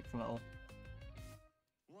fucking break from it all.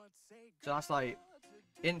 So that's like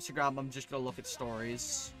Instagram, I'm just gonna look at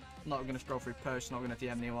stories. Not gonna scroll through posts, not gonna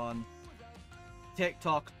DM anyone.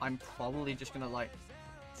 TikTok, I'm probably just gonna like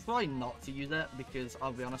try not to use it because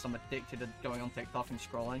I'll be honest, I'm addicted to going on TikTok and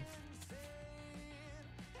scrolling.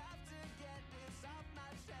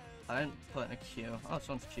 I didn't put in a queue. Oh, this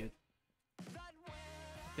one's cute.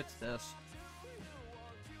 It's this.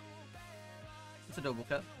 It's a double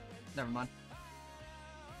kit. Never mind.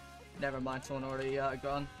 Never mind, someone already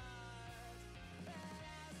gone.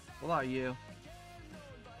 What are you?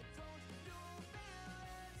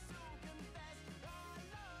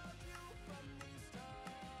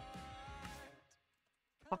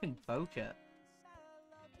 Fucking bow kit.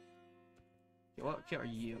 Okay, what kit are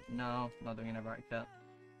you? No, not doing an right kit.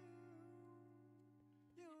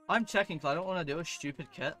 I'm checking because I don't want to do a stupid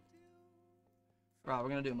kit. Right, we're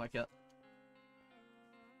gonna do my kit.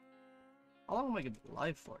 How long am I gonna be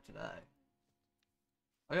live for today?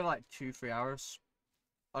 I got like 2-3 hours.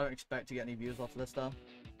 I don't expect to get any views off of this though.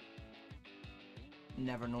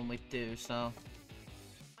 Never normally do, so.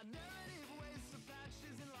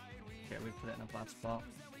 Okay, we put it in a bad spot.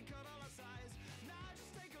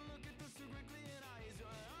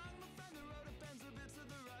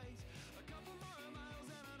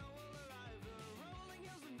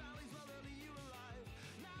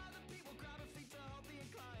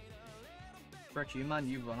 Frick you, man,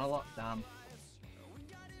 you run a lot, damn.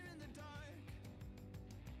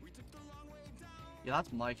 Yeah,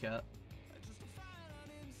 that's my kit.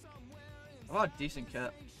 I've got a decent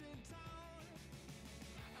kit.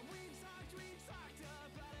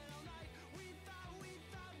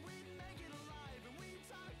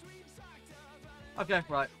 Okay,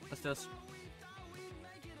 right, let's do this.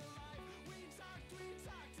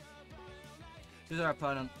 Who's our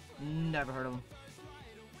opponent? Never heard of him.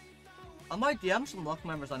 I might DM some luck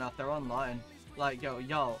members I know if they're online. Like,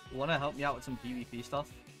 yo, wanna help me out with some PvP stuff?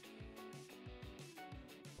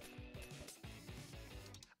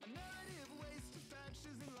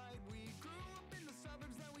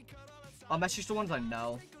 I'll message the ones I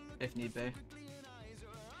know, if need be.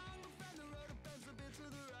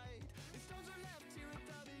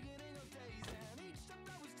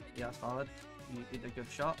 Yeah, solid. You did a good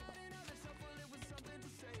shot.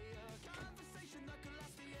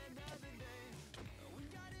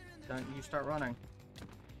 Don't you start running.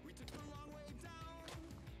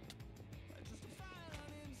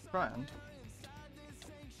 Brian.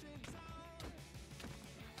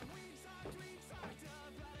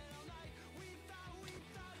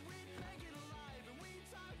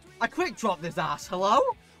 I quick dropped this ass, hello?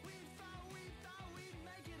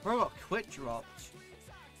 Bro got quick dropped.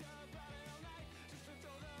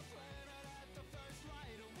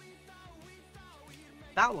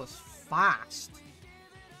 That was fast.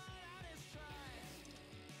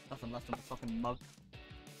 Nothing less than a fucking mug.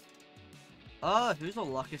 Who's the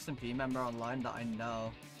luckiest MP member online that I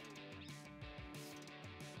know?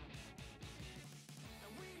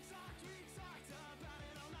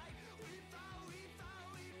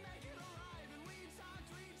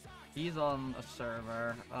 He's on a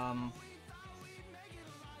server.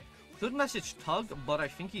 Could message Tug, but I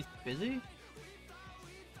think he's busy.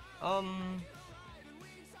 I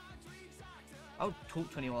would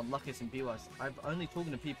talk to anyone luckiest and B-wise. I've only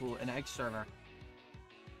talking to people in an egg server.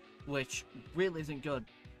 Which really isn't good,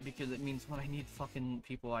 because it means when I need fucking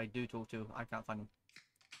people I do talk to, I can't find them.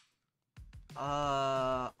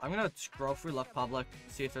 I'm gonna scroll through Luck Public,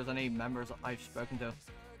 see if there's any members I've spoken to.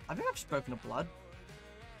 I think I've spoken to Blood.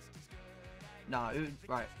 Nah,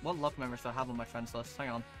 right. What Luck members do I have on my friends list? Hang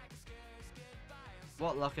on.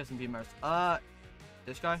 What luckiest and B members?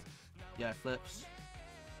 This guy? Yeah, Flips.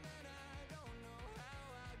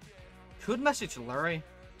 Could message Lurie.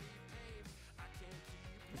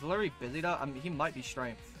 Is Lurie busy though? I mean, he might be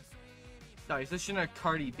strength. No, he's listening to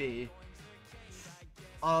Cardi B.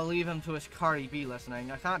 I'll leave him to his Cardi B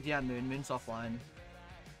listening. I can't DM Moon. Moon's offline.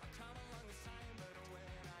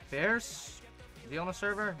 Bears? Is he on a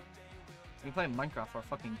server? He's been playing Minecraft for a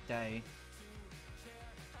fucking day.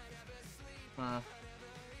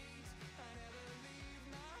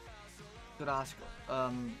 Good ask.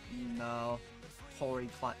 No. Tory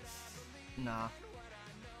Clats. Nah.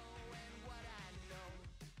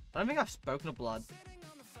 I don't think I've spoken to Blood.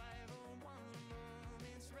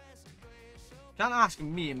 Can't ask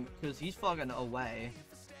me because he's fucking away.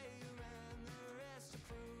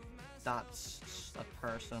 That's a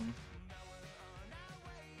person.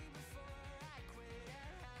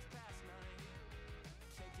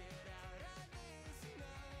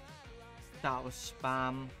 That was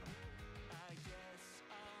spam.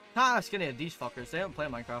 Can't ask any of these fuckers. They don't play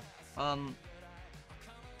Minecraft.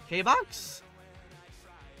 K-Box?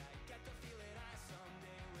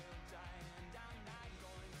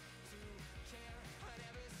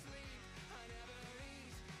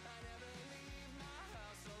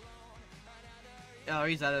 Oh,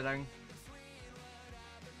 he's editing.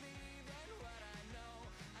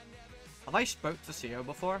 Have I spoke to CEO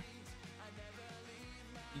before?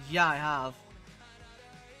 Yeah, I have.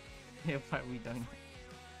 Yeah, but we don't.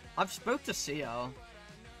 I've spoke to CEO.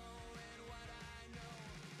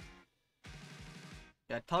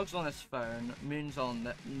 Yeah, Tug's on his phone. Moon's on.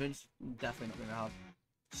 Moon's definitely not gonna have.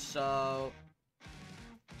 So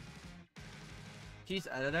he's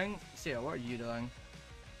editing. CEO, what are you doing?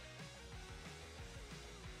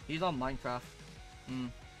 He's on Minecraft.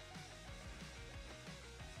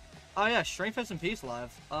 Oh yeah, Strength and Peace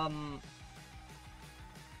live.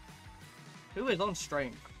 Who is on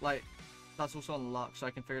Strength? Like, that's also on lock, so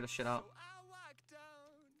I can figure this shit out.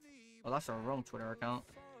 Oh, that's a wrong Twitter account.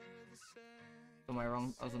 Am I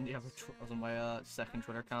wrong? I was on the other. I was on my second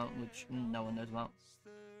Twitter account, which no one knows about.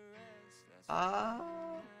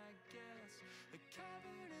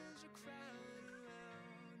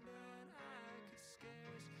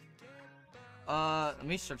 Let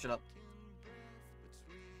me search it up.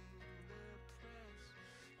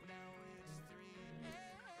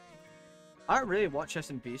 I don't really watch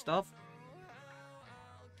SMP stuff.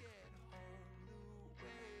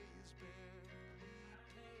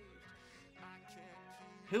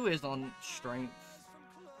 Who is on Strength?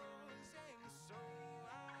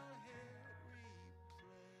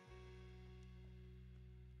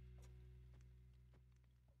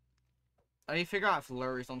 I need to figure out if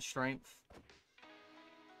Lurie's on Strength.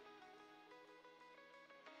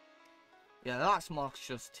 Yeah, that's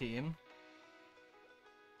Marshall's team.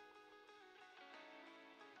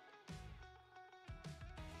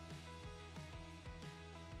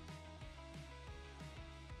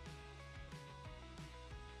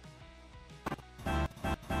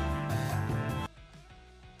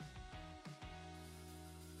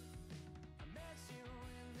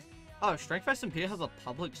 Oh, Strength SMP has a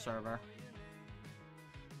public server.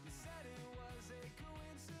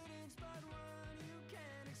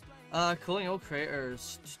 Calling all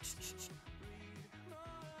creators.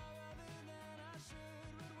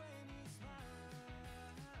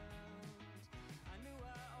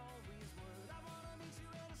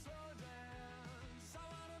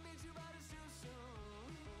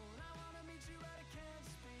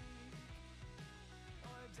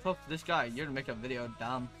 Talk to this guy, you're to make a video,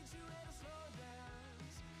 damn.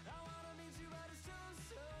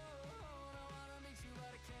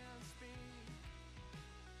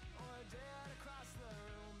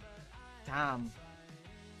 Damn.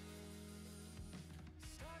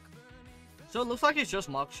 So it looks like it's just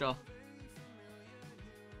Moksha.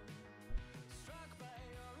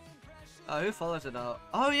 Who follows it out?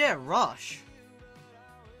 Oh yeah, Rush.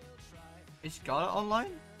 It's got it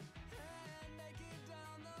online?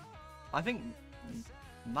 I think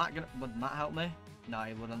would Matt help me? No,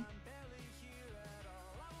 he wouldn't.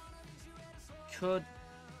 Could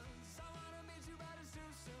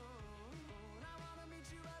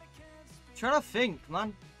trying to think,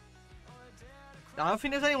 man. I don't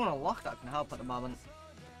think there's anyone unlocked that can help at the moment.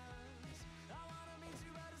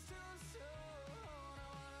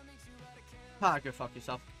 Ah, go fuck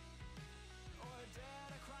yourself.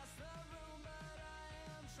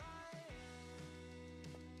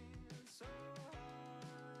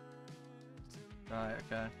 Right,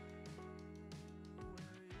 okay.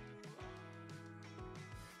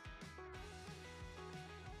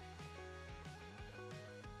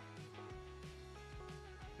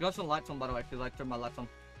 You got some lights on, by the way, because I turned my lights on.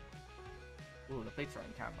 Ooh, the plates are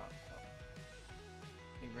in camera.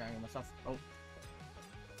 I'm reangling myself. Oh.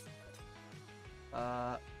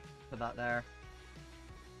 Put that there.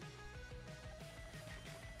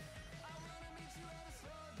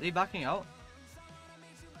 Is he backing out?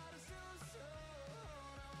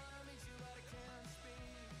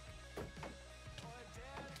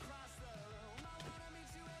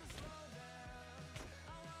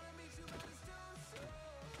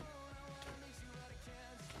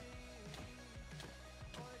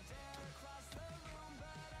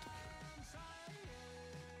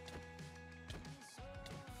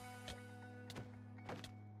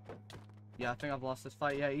 Yeah, I think I've lost this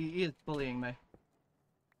fight. Yeah, he is bullying me.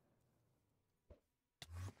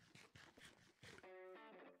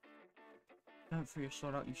 Don't throw your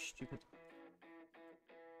sword out, you stupid.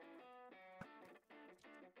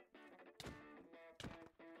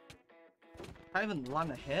 Can't even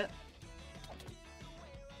land a hit.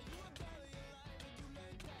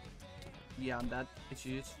 Yeah, I'm dead. It's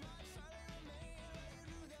used.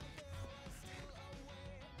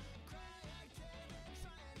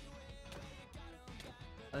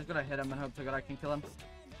 I just gotta hit him and hope to God I can kill him.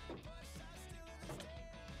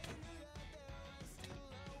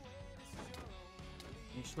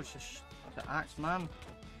 You switch the axe, man.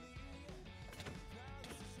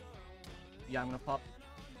 Yeah, I'm gonna pop.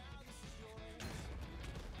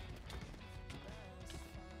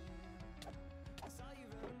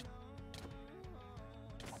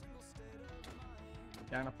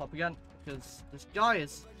 Yeah, I'm gonna pop again because this guy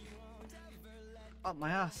is up my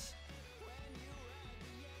ass.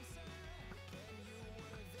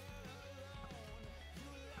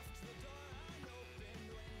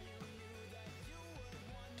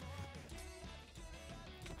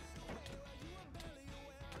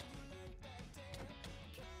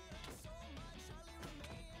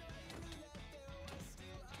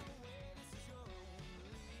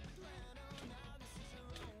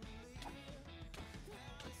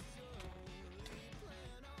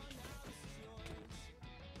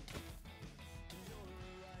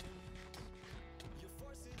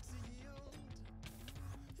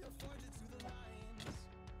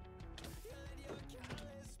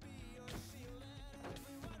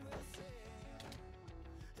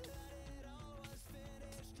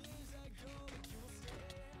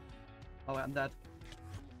 Oh wait, I'm dead.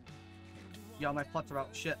 Yo, my pots are out.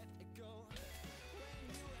 Shit.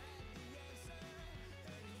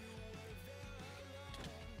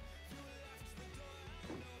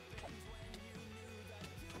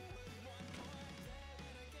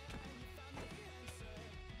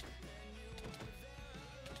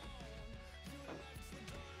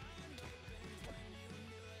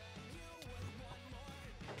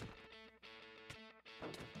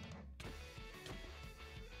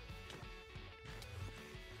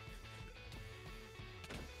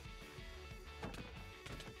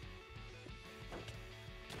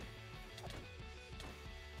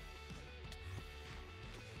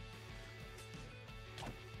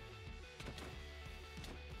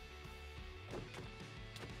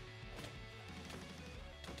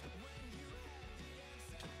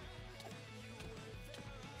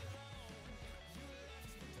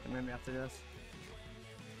 Maybe after this.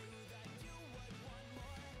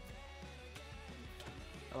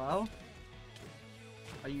 Hello?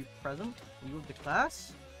 Are you present? Are you with the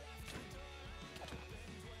class?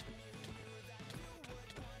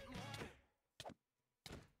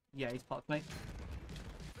 Yeah, he's popped me.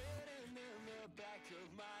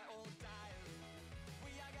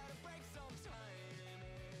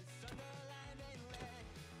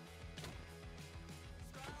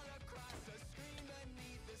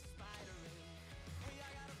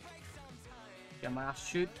 Get my ass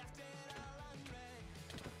shoot.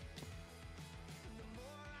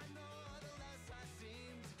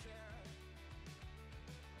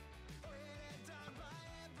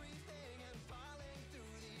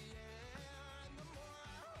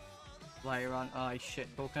 Layer on. Oh shit,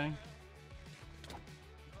 cocaine.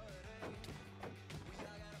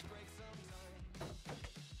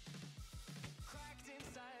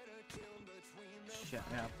 Shit,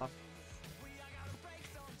 yeah, fuck.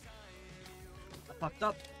 I fucked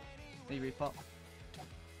up. He repop.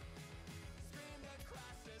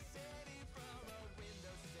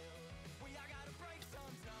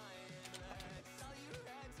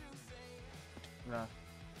 Yeah.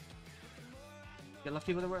 Get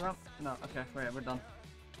lucky with the way around? No, okay, right, we're done.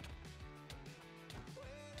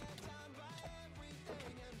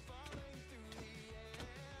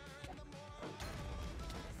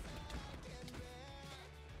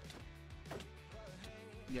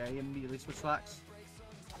 Yeah, he immediately switched backs.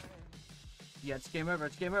 Yeah, it's game over,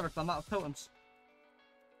 because I'm out of totems.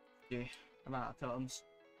 Yeah, I'm out of totems.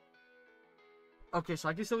 Okay, so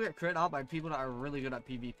I can still get crit out by people that are really good at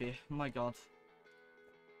PvP. Oh my god.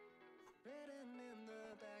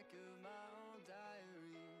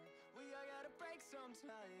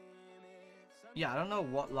 Yeah, I don't know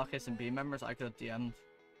what luck SMB members I could have DM'd.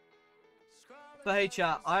 But hey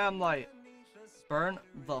chat, I am like burnt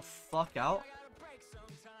the fuck out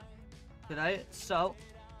today, so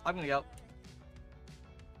I'm gonna go.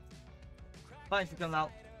 Thanks for coming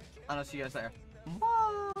out, and I'll see you guys later.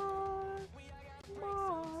 Bye! Bye!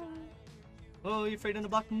 Oh, you're afraid in the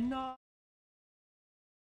back? No!